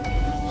be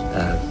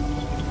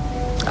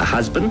a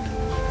husband.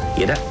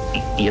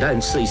 You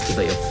don't cease to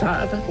be a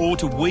father. Or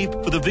to weep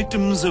for the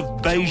victims of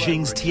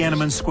Beijing's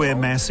Tiananmen Square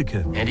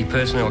massacre.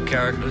 Anti-personnel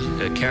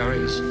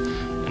carriers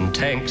and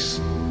tanks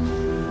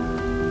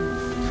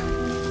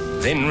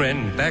then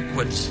ran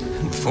backwards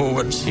and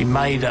forwards. He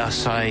made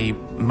us a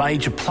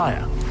major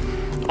player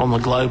on the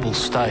global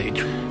stage.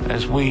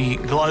 As we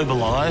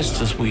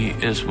globalised,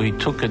 as we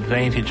took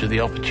advantage of the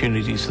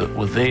opportunities that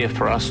were there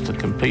for us to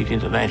compete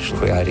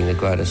internationally. Creating the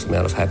greatest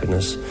amount of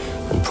happiness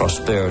and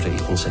prosperity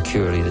and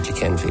security that you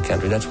can for your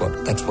country. That's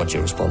what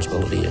your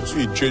responsibility is.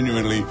 He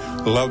genuinely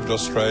loved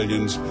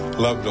Australians,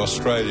 loved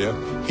Australia.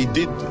 He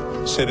did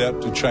set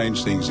out to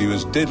change things. He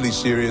was deadly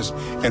serious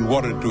and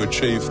wanted to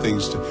achieve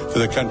things for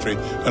the country.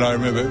 And I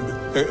remember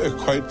a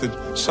quote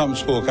that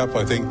sums Hawke up,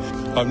 I think.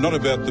 I'm not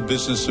about the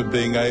business of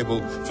being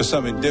able, for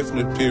some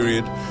indefinite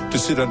period, to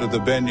sit under the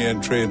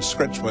banyan tree and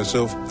scratch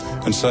myself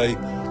and say,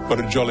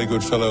 what a jolly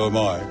good fellow am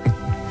I.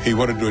 He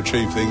wanted to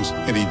achieve things,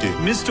 and he did.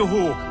 Mr.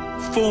 Hawke,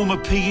 former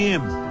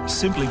PM,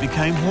 simply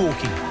became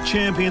Hawkie,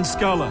 champion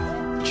scholar,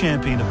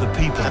 champion of the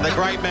people. And the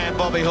great man,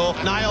 Bobby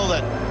Hawke, nailed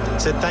it.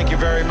 Said, thank you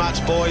very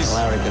much, boys.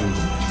 Larrikin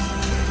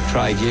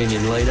trade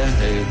union leader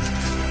who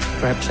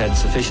perhaps had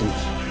sufficient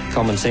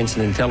common sense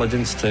and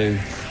intelligence to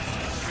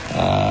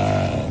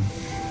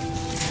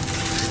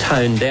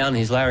tone down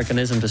his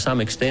larrikinism to some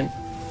extent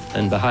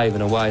and behave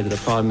in a way that a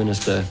Prime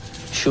Minister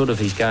should if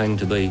he's going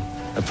to be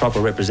a proper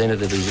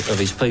representative of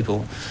his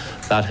people,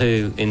 but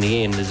who, in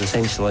the end, is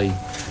essentially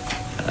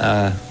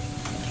a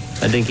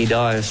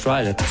dinky-die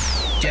Australian.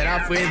 Get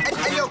up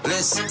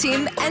with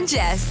Tim and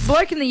Jess.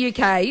 Bloke in the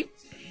UK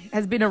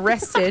has been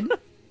arrested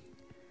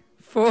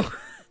for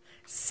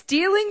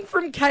stealing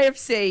from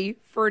KFC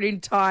for an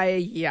entire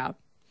year.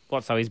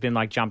 What, so he's been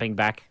like jumping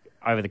back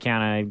over the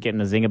counter,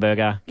 getting a Zinger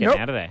burger, getting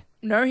out of there?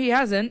 No, he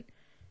hasn't.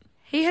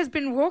 He has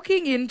been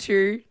walking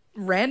into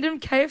random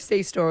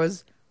KFC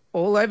stores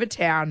all over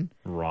town.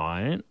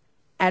 Right.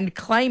 And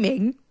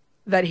claiming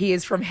that he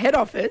is from head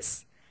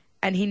office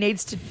and he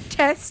needs to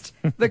test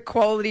the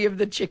quality of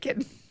the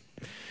chicken.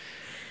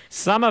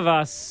 Some of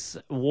us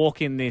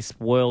walk in this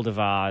world of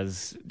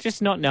ours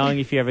just not knowing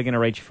if you're ever going to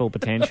reach your full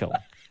potential.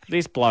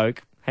 This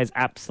bloke has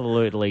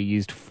absolutely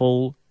used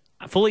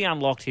fully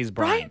unlocked his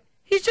brain. Right?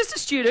 He's just a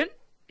student.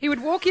 He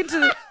would walk into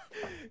the...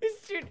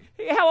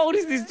 How old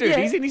is this dude?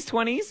 Yeah. He's in his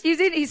 20s?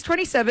 He's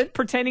 27.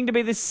 Pretending to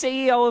be the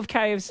CEO of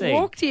KFC.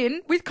 Walked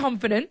in with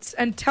confidence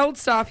and told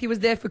staff he was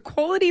there for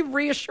quality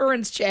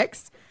reassurance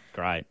checks.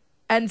 Great.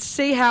 And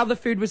see how the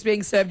food was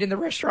being served in the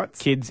restaurants.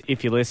 Kids,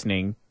 if you're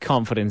listening,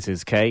 confidence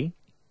is key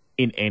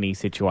in any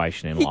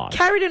situation in life. He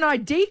carried an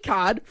ID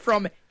card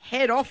from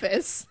head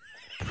office.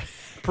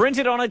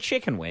 Printed on a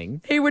chicken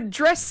wing. He would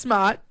dress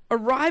smart,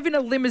 arrive in a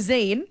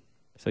limousine.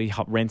 So he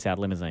rents out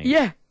limousine.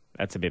 Yeah.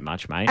 That's a bit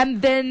much, mate.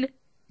 And then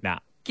nah.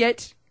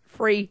 Get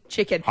free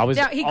chicken. I was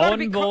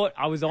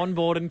on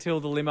board until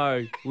the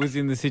limo was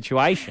in the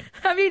situation.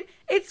 I mean,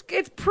 it's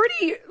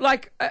pretty,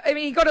 like, I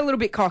mean, he got a little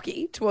bit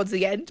cocky towards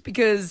the end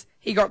because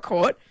he got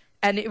caught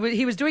and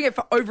he was doing it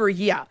for over a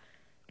year.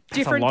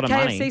 different lot of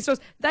KFC money. stores.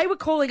 They were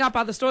calling up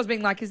other stores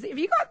being like, have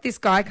you got this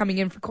guy coming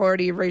in for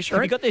quality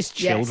reassurance? Have you got this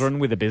children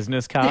with a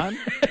business card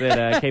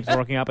that keeps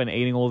rocking up and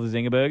eating all the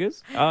Zinger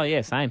burgers? Oh,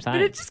 yeah, same.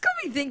 But it just got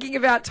me thinking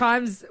about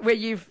times where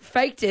you've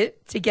faked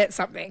it to get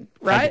something,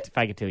 right?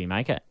 Fake it till you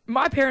make it.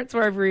 My parents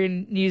were over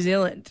in New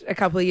Zealand a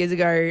couple of years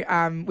ago.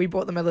 We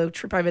bought them a little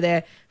trip over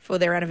there for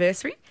their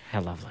anniversary.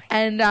 How lovely.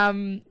 And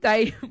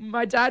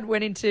my dad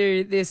went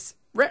into this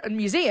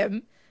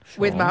museum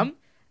with Mum,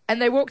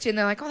 and they walked in.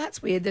 They're like, "Oh,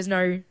 that's weird. There's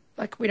no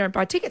we don't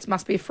buy tickets.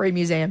 Must be a free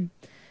museum."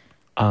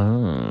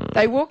 Oh.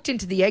 They walked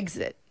into the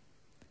exit.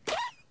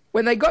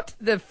 When they got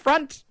to the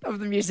front of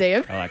the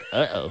museum, They're like,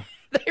 uh-oh.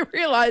 they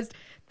realised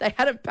they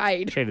hadn't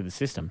paid. Cheated the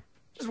system.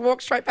 Just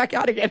walked straight back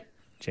out again.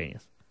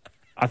 Genius.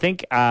 I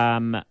think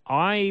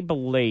I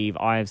believe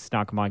I have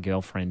snuck my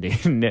girlfriend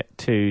in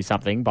to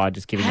something by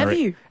just giving her. Have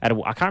you? I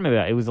can't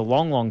remember. It was a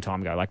long, long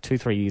time ago, like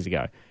 2-3 years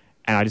ago,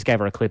 and I just gave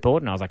her a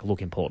clipboard and I was like,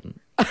 "Look important."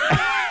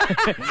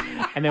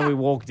 And then we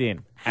walked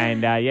in,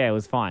 and it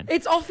was fine.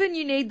 It's often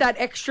you need that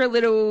extra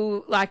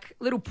little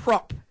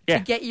prop to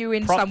get you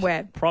in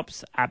somewhere.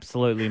 Props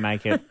absolutely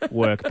make it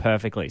work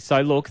perfectly.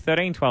 So look,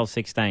 13, 12,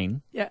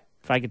 16. Yeah.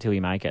 Fake it till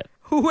you make it.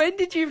 When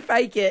did you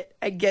fake it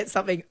and get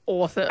something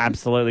awesome?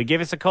 Absolutely. Give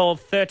us a call,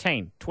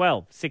 13,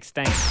 12,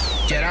 16.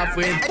 Get up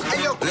with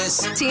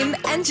Tim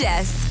and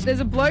Jess. There's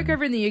a bloke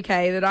over in the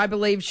UK that I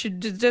believe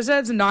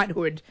deserves a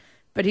knighthood,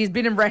 but he's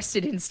been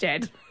arrested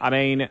instead. I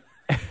mean,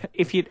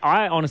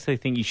 I honestly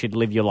think you should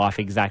live your life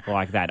exactly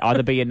like that.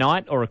 Either be a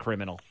knight or a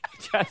criminal.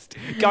 Just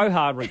go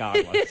hard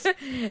regardless.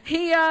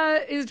 He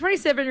is a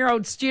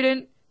 27-year-old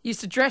student,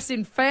 used to dress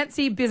in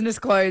fancy business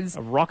clothes.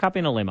 Rock up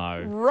in a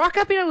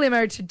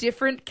limo To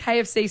different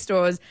KFC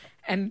stores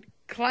and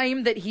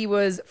claim that he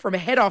was from a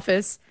head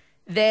office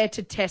there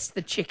to test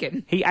the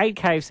chicken. He ate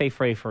KFC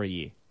free for a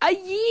year. A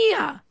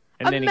year!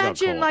 And then he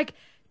got Imagine, caught.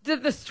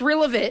 the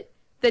thrill of it,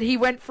 that he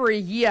went for a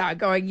year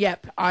going,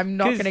 yep, I'm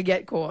not going to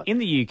get caught. In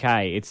the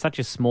UK, it's such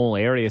a small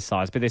area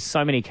size, but there's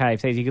so many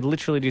KFCs, you could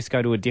literally just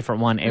go to a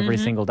different one every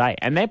single day.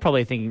 And they're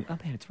probably thinking, oh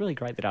man, it's really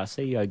great that our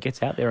CEO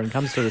gets out there and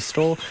comes to the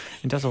store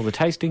and does all the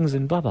tastings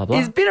and blah, blah, blah.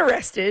 He's been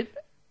arrested,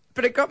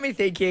 but it got me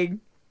thinking,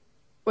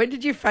 when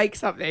did you fake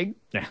something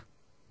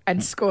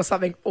and score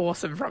something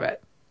awesome from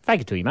it?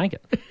 Fake it till you make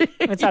it.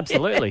 It's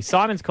absolutely.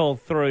 Simon's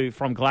called through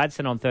from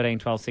Gladstone on 13,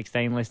 12,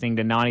 16, listening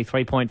to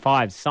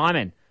 93.5.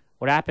 Simon,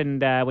 what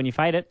happened when you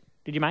faked it?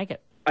 Did you make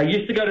it? I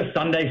used to go to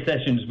Sunday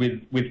sessions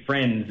with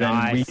friends,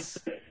 and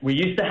we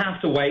used to have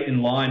to wait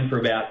in line for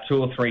about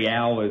 2 or 3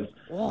 hours.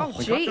 Oh,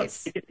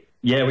 jeez.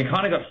 Yeah, we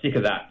kind of got sick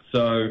of that.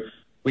 So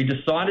we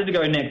decided to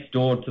go next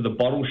door to the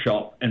bottle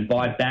shop and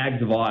buy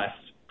bags of ice,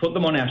 put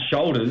them on our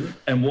shoulders,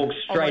 and walk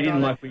straight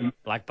in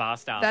like bar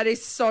staff. That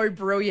is so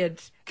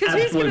brilliant. Because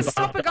who's going to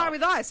stop a guy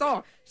with ice?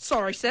 Oh,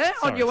 sorry, sir,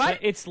 on your way. So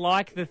it's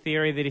like the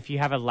theory that if you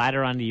have a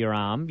ladder under your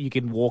arm, you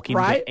can walk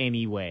into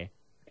anywhere.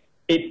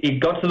 It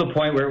got to the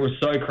point where it was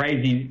so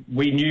crazy,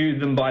 we knew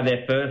them by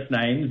their first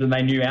names and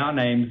they knew our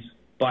names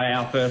by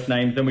our first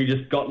names, and we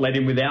just got let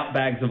in without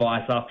bags of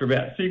ice after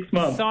about 6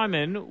 months.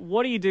 Simon,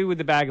 what do you do with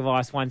the bag of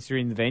ice once you're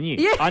in the venue?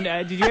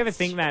 Yeah, did you ever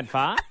think that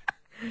far?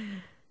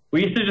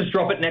 We used to just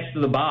drop it next to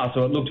the bar,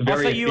 so it looked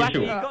very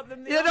official.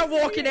 You're not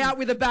walking out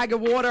with a bag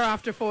of water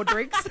after 4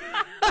 drinks.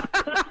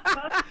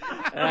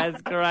 That's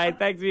great.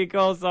 Thanks for your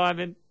call,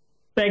 Simon.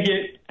 Thank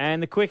you.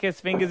 And the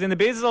quickest fingers in the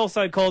biz is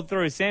also called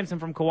through. Samson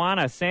from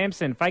Kawana.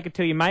 Samson, fake it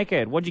till you make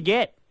it. What'd you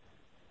get?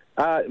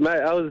 Mate,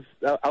 I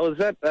was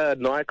at a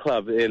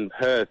nightclub in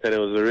Perth, and it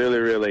was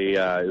really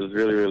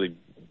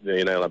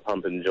like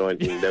pumping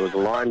joint, and there was a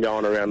line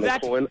going around the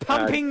corner.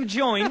 Pumping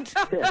joint.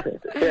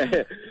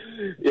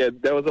 Yeah,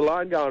 there was a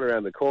line going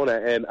around the corner,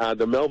 and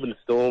the Melbourne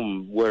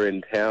Storm were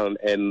in town,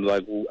 and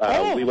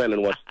we went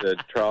and watched the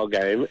trial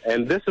game,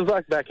 and this was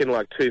back in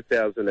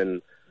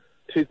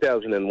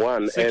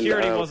 2001.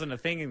 Security and, wasn't a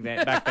thing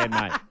back then,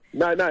 mate.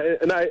 No,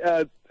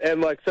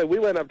 and so we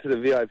went up to the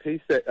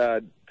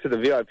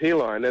VIP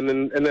line, and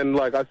then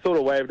I sort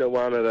of waved at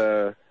one of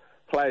the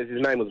players. His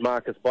name was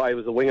Marcus Bai. He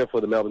was a winger for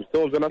the Melbourne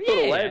Storms, and I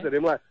sort of waved at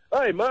him like,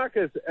 "Hey,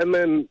 Marcus!" And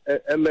then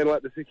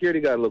the security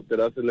guard looked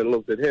at us, and then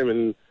looked at him,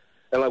 and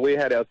we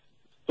had our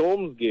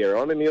Storms gear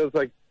on, and he was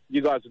like,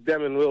 "You guys are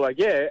them," and we were like,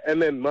 "Yeah."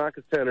 And then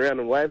Marcus turned around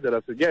and waved at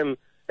us again,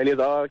 and he was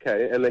like, "Oh,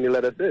 okay," and then he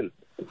let us in.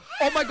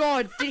 Oh my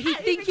God! Did he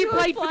think you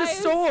played for the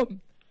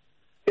Storm?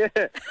 Yeah,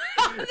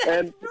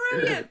 that's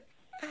brilliant.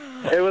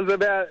 There was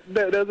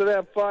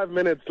about 5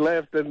 minutes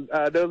left, and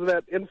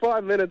in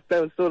 5 minutes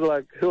they were sort of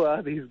like, "Who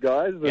are these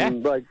guys?"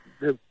 And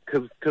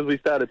because we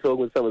started talking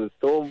with some of the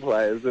Storm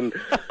players, and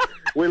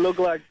we look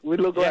like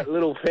little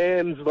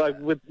fans,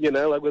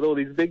 with all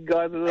these big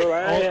guys. And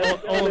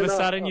all of a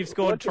sudden, you've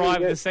scored try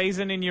of the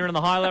season, and you're in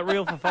the highlight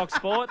reel for Fox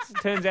Sports. It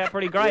turns out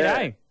pretty great,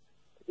 eh?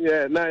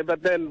 Yeah, no,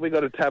 but then we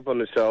got a tap on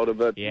the shoulder,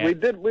 but we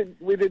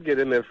did get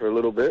in there for a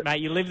little bit.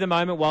 Mate, you live the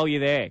moment while you're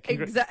there.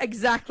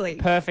 Exactly.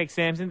 Perfect,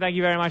 Samson. Thank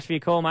you very much for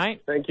your call,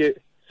 mate. Thank you.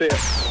 See ya.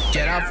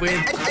 Get up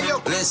with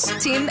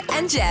Tim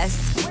and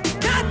Jess.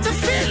 Got the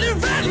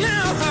feeling right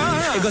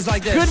now. It goes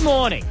like this. Good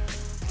morning.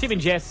 Tim and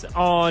Jess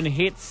on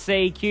Hits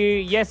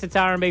CQ. Yes, it's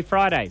R&B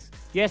Fridays.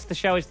 Yes, the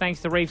show is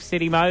thanks to Reef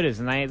City Motors,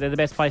 and they're the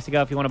best place to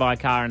go if you want to buy a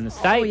car in the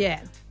state. Oh, yeah.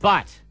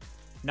 But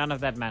none of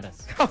that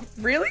matters. Oh,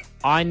 really?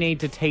 I need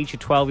to teach a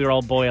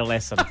 12-year-old boy a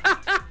lesson.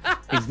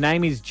 His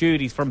name is Jude.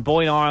 He's from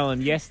Boyne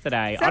Island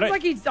yesterday. Sounds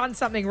like he's done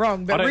something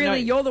wrong, but really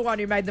you're the one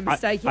who made the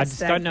mistake I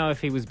just don't know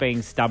if he was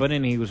being stubborn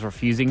and he was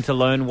refusing to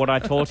learn what I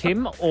taught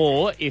him,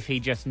 or if he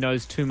just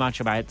knows too much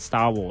about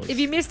Star Wars. If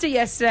you missed it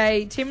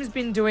yesterday, Tim's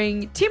been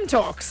doing Tim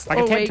Talks Like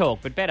all a TED week. Talk,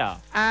 but better.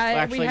 and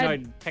Actually, we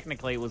had- no,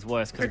 technically it was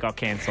worse because it got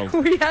cancelled.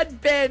 We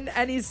had Ben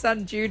and his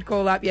son Jude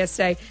call up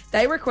yesterday.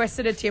 They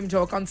requested a Tim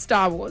Talk on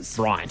Star Wars.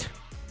 Right.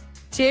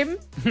 Tim,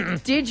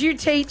 did you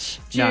teach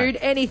No. Jude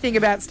anything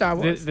about Star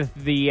Wars?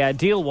 The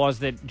deal was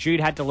that Jude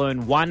had to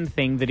learn one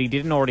thing that he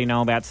didn't already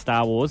know about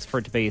Star Wars for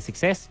it to be a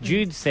success.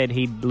 Jude said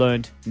he'd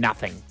learned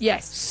nothing.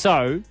 Yes.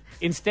 So,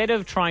 instead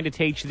of trying to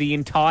teach the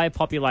entire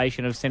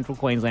population of Central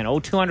Queensland,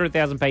 all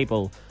 200,000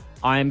 people,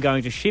 I am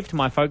going to shift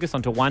my focus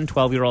onto one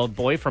 12-year-old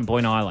boy from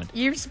Boyne Island.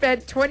 You've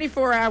spent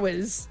 24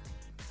 hours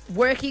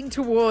working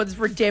towards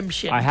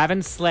redemption. I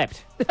haven't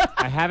slept.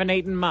 I haven't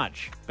eaten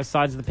much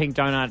besides the pink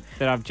donut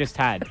that I've just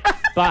had.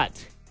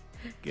 But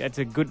it's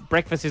a good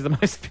breakfast is the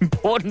most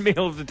important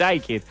meal of the day,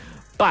 kids.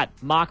 But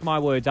mark my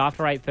words,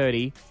 after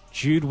 8:30,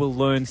 Jude will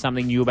learn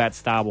something new about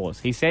Star Wars.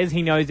 He says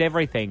he knows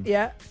everything.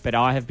 Yeah. But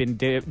I have been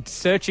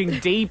searching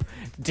deep,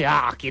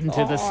 dark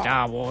into the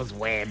Star Wars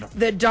web.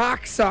 The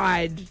dark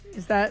side.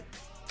 Is that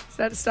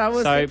Star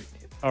Wars? So,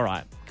 all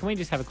right. Can we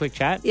just have a quick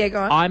chat? Yeah,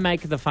 go on. I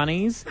make the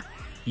funnies.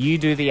 You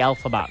do the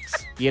alpha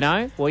bucks, you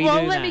know? Well,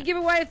 let that. me give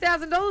away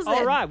 $1,000 then.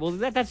 All right, well,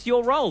 that's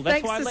your role. That's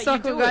Thanks why I to let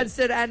Soccer you do it.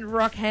 Gunston and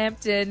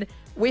Rockhampton,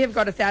 we have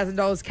got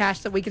 $1,000 cash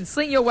that we can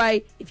sling your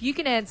way if you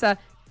can answer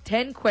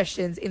 10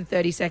 questions in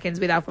 30 seconds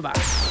with Alpha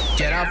Bucks.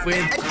 Get up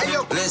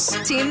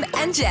with Tim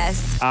and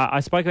Jess. I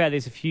spoke about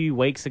this a few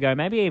weeks ago,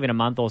 maybe even a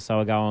month or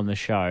so ago on the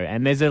show,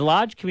 and there's a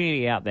large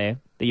community out there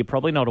that you're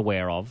probably not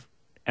aware of,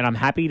 and I'm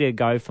happy to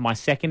go for my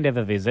second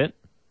ever visit.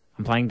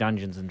 I'm playing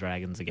Dungeons and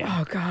Dragons again.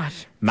 Oh,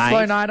 gosh. Mate.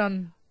 Slow night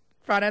on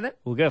Friday then?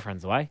 Well,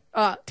 girlfriend's away.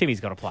 Oh.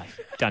 Timmy's got to play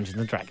Dungeons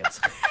and Dragons.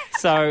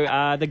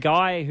 So the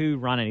guy who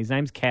run it, his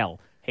name's Kel.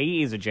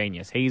 He is a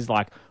genius. He's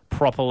like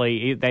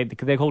properly,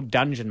 they're called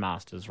dungeon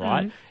masters,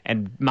 right? Mhm.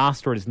 And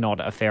master is not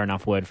a fair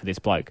enough word for this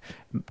bloke.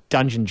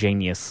 Dungeon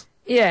genius.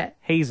 Yeah.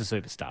 He's a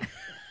superstar.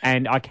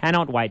 And I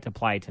cannot wait to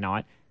play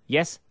tonight.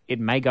 Yes, it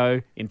may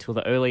go until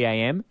the early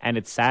AM, and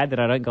it's sad that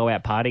I don't go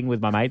out partying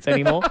with my mates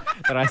anymore,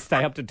 that I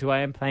stay up to 2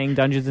 AM playing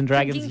Dungeons and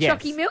Dragons. Drinking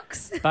Yes. Chocky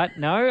Milks? But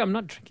no, I'm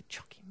not drinking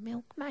Chocky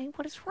Milk, mate.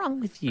 What is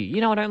wrong with you?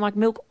 You know I don't like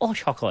milk or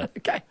chocolate.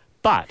 Okay.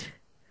 But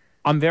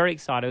I'm very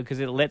excited because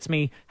it lets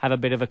me have a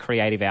bit of a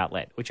creative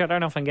outlet, which I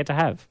don't often get to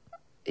have.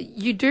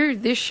 You do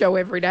this show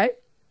every day?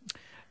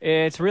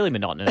 It's really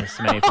monotonous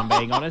to me, if I'm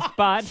being honest.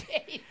 But,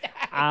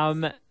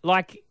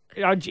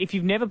 if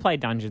you've never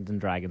played Dungeons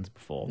and Dragons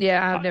before...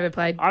 Yeah, I've never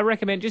played. I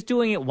recommend just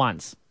doing it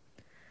once.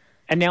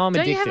 And now I'm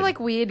Don't addicted. you have, like,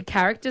 weird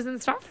characters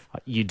and stuff?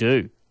 You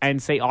do.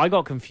 And see, I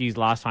got confused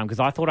last time because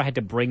I thought I had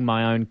to bring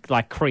my own,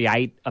 like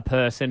create a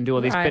person, do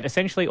all this. Right. But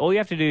essentially, all you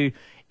have to do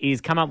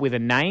is come up with a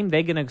name.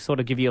 They're going to sort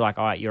of give you like,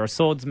 all right, you're a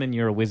swordsman,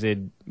 you're a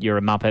wizard, you're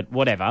a Muppet,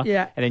 whatever.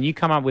 Yeah. And then you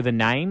come up with a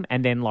name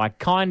and then like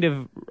kind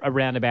of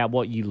around about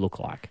what you look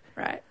like.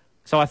 Right.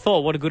 So I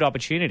thought, what a good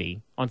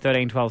opportunity on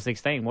 13, 12,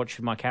 16. What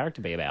should my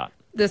character be about?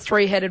 The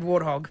three-headed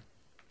warthog.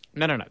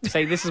 No.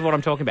 See, this is what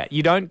I'm talking about.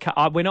 You don't.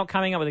 We're not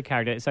coming up with a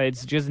character. So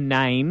it's just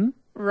name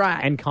Right.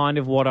 and kind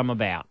of what I'm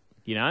about,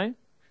 you know?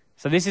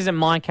 So this isn't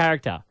my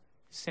character.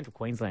 It's Central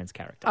Queensland's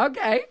character.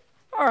 Okay.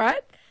 All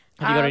right.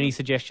 Have you got any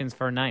suggestions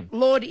for a name?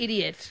 Lord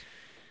Idiot.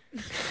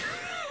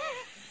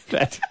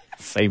 That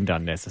seemed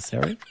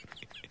unnecessary.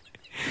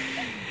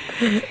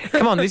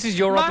 Come on, this is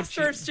your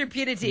Master opportunity. of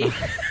Stupidity.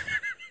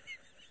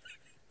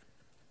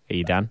 Are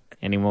you done?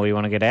 Any more you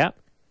want to get out?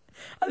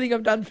 I think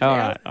I'm done for All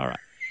now. right.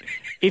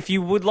 If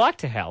you would like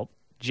to help,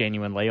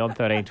 genuinely, on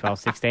 13, 12,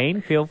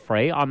 16, feel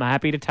free. I'm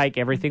happy to take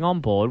everything on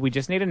board. We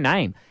just need a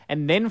name.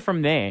 And then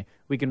from there,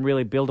 we can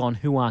really build on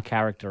who our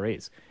character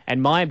is.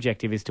 And my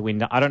objective is to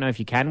win. I don't know if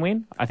you can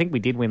win. I think we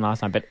did win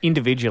last time. But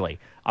individually,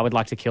 I would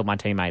like to kill my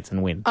teammates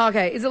and win.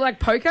 Okay. Is it like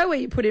poker where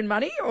you put in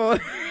money or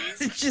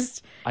is it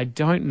just... I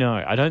don't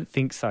know. I don't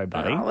think so,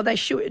 buddy. Oh, well, they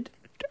should.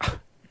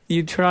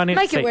 You're trying to...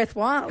 Make it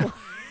worthwhile.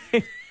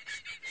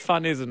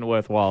 Fun isn't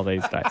worthwhile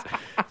these days.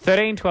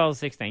 13, 12,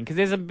 16.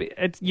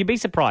 Because you'd be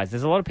surprised.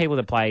 There's a lot of people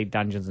that play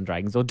Dungeons and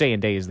Dragons, or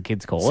D&D as the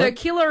kids call So it.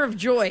 Killer of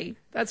Joy.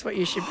 That's what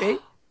you should be.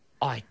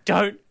 I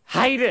don't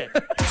hate it.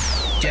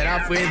 Get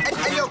up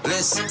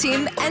with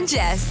Tim and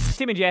Jess.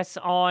 Tim and Jess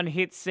on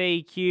Hit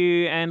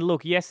CQ. And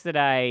look,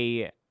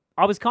 yesterday,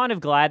 I was kind of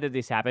glad that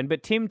this happened,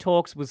 but Tim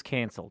Talks was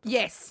cancelled.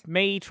 Yes.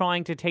 Me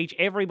trying to teach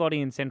everybody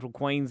in Central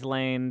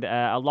Queensland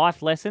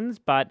life lessons,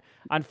 but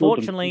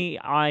unfortunately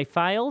I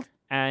failed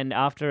And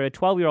after a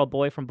 12-year-old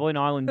boy from Boyne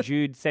Island,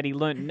 Jude, said he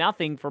learnt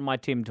nothing from my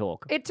Tim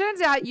talk. It turns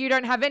out you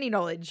don't have any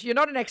knowledge. You're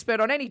not an expert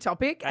on any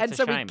topic. That's and a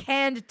so shame. we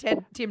canned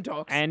Tim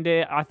Talks. And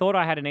I thought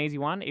I had an easy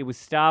one. It was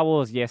Star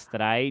Wars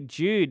yesterday.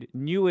 Jude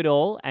knew it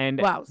all.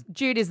 And well,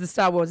 Jude is the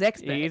Star Wars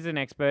expert. He is an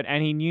expert.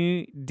 And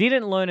he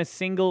didn't learn a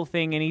single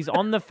thing. And he's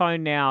on the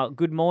phone now.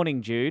 Good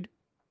morning, Jude.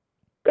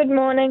 Good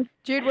morning.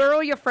 Jude, were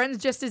all your friends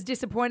just as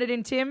disappointed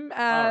in Tim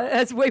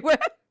as we were?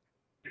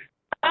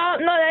 No,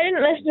 they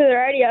didn't listen to the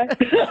radio.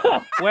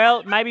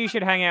 Well, maybe you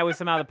should hang out with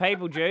some other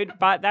people, Jude.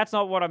 But that's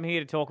not what I'm here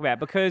to talk about,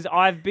 because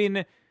I've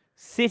been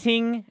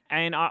sitting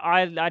and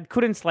I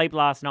couldn't sleep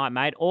last night,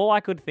 mate. All I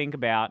could think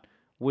about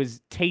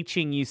was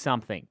teaching you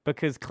something,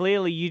 because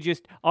clearly you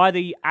just either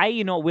A,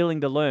 you're not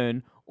willing to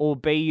learn, or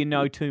B, you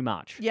know too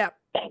much. Yep.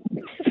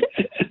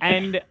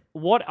 And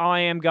what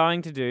I am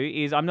going to do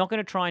is I'm not going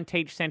to try and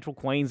teach Central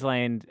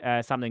Queensland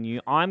something new.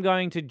 I'm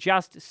going to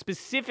just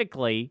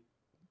specifically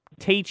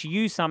teach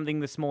you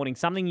something this morning,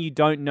 something you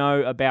don't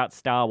know about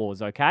Star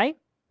Wars, okay?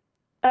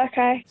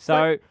 Okay.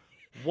 So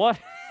what...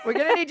 We're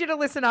going to need you to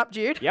listen up,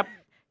 Jude. Yep.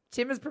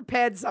 Tim has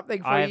prepared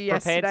something for I you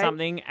have prepared yesterday.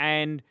 something,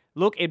 and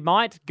look, it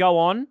might go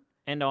on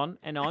and on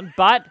and on,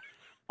 but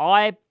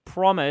I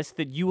promise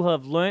that you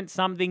have learnt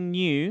something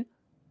new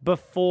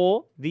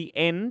before the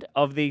end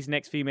of these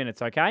next few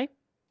minutes, okay?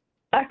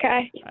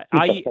 Okay.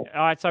 All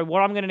right, so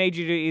what I'm going to need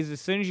you to do is,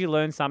 as soon as you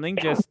learn something,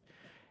 just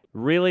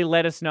really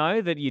let us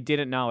know that you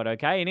didn't know it,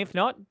 okay? And if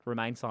not,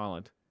 remain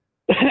silent.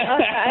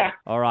 Okay.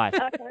 All right.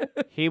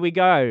 Okay. Here we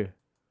go.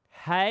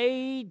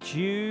 Hey,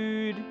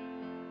 Jude,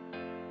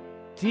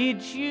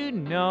 did you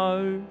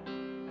know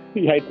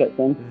He hates that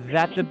song.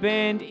 that the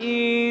band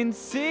In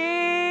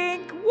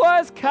Sync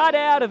was cut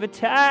out of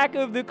Attack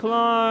of the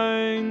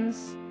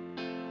Clones?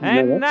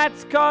 And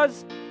that's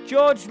 'cause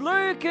George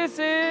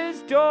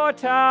Lucas's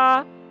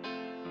daughter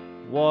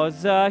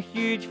was a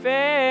huge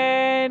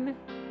fan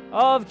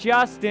of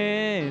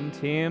Justin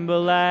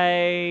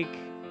Timberlake.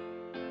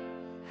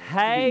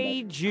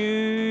 Hey,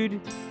 Jude,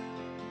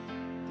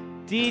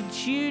 did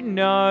you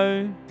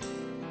know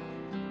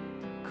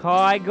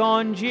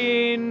Qui-Gon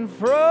Jinn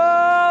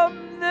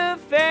from the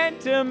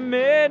Phantom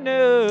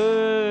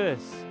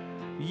Menace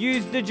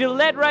used the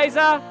Gillette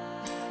razor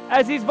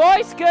as his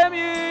voice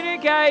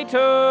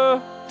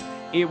communicator?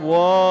 It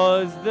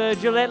was the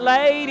Gillette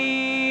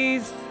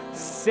Ladies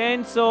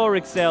Sensor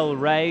Excel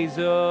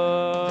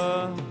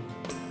razor.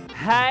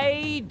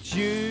 Hey,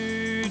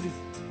 Jude,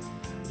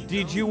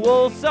 did you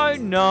also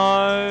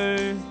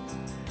know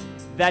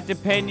that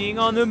depending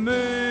on the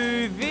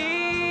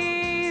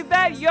movie,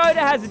 that Yoda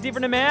has a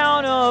different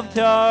amount of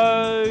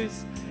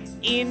toes?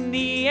 In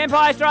The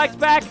Empire Strikes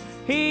Back,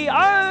 he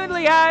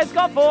only has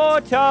got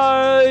 4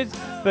 toes.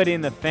 But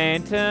in The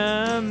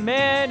Phantom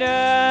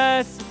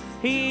Menace,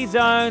 he's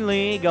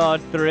only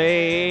got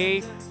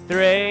 3.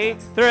 3,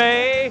 3,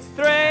 3,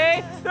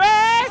 3, 3!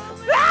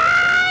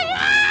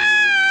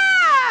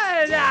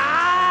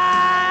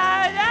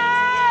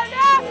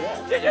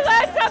 Did you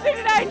learn something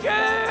today,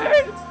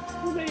 Jude?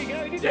 Well, there you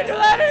go. Did you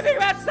learn anything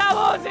about Star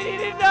Wars that you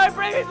didn't know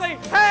previously?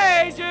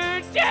 Hey,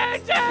 Jude,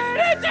 Jude,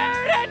 Jude,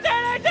 Jude,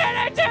 Jude,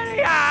 Jude,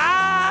 Jude,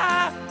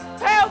 ah!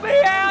 Help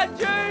me out,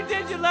 Jude.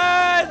 Did you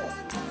learn?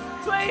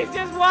 Please,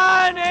 just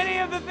one. Any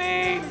of the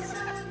things.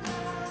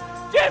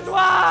 Just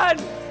one.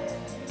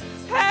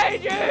 Hey,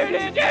 Jude,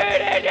 Jude,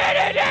 Jude,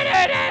 Jude,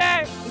 Jude,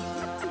 Jude.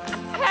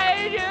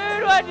 Hey,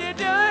 Jude, what you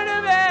doing to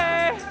me?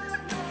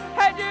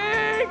 Hey,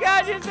 Jude,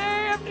 can't you see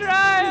I'm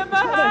trying my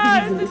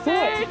hardest to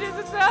teach you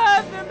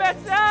something about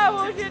Star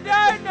Wars you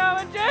don't know?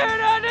 And Jude,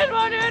 I just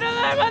want you to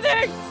learn one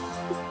thing.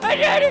 Hey,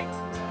 Judy,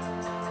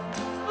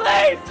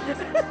 please.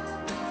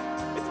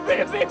 It's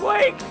been a big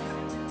week.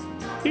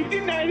 He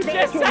didn't know about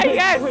Just say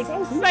yes.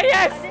 Say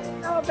yes. I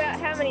didn't know about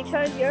how many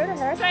toes Yoda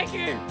had. Thank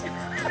you.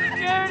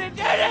 Judy,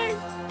 Judy.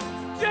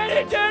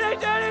 Judy, Judy,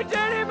 Judy,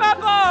 Judy, my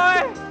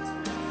boy.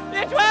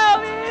 You're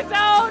 12 years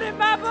old and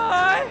my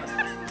boy.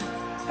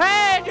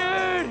 Hey,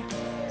 dude.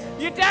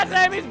 Your dad's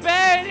name is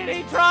Ben and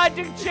he tried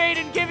to cheat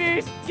and give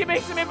me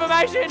some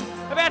information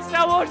about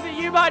Star Wars that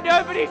you might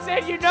know, but he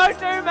said you know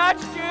too much,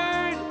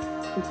 Jude.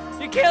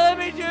 You're killing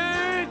me,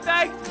 Jude.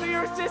 Thanks for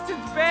your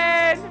assistance,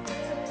 Ben.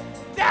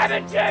 Damn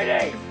it,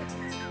 Judy.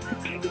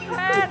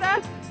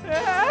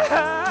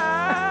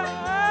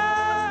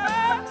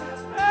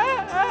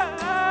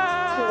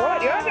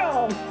 What? You're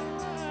done.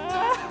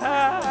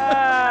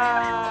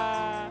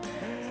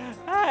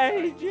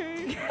 Hey,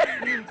 Jude.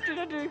 Did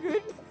I do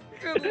good?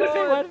 Good Did I say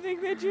Lord. one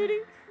thing there, Judy?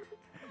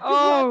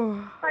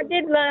 Oh. I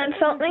did learn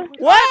something.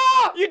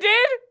 What? You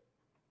did?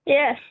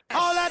 Yes.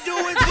 All I do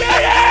is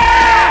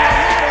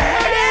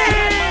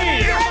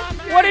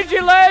Judy! What did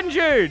you learn,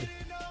 Jude?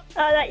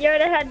 That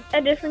Yoda had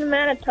a different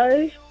amount of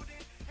toes.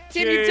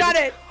 Tim, you've done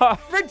it.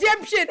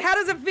 Redemption. How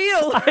does it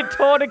feel? I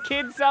taught a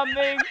kid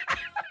something.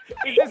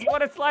 Is this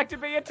what it's like to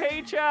be a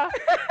teacher?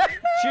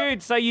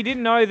 Jude, so you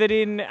didn't know that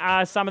in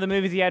some of the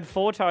movies he had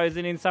 4 toes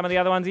and in some of the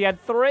other ones he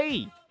had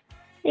 3?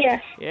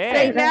 Yes.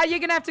 Yeah. See, now you're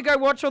going to have to go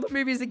watch all the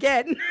movies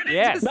again.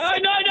 Yes. No,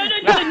 don't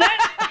do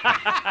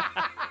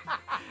that.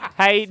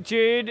 Hey,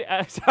 Jude.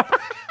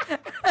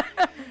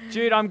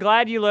 Jude, I'm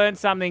glad you learned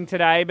something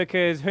today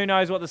because who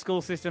knows what the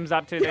school system's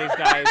up to these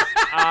days.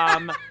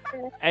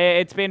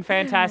 It's been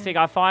fantastic.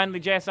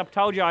 Jess, I've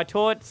told you, I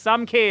taught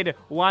some kid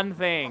one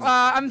thing.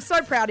 I'm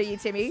so proud of you,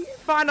 Timmy.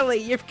 Finally,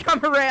 you've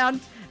come around.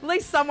 At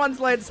least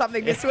someone's learned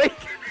something this week.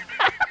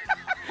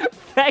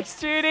 Thanks,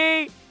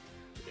 Judy.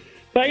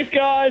 Thanks,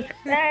 guys.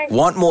 Thanks.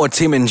 Want more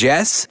Tim and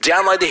Jess?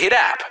 Download the Hit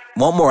app.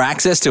 Want more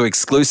access to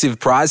exclusive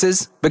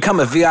prizes? Become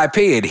a VIP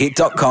at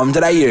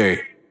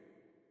hit.com.au.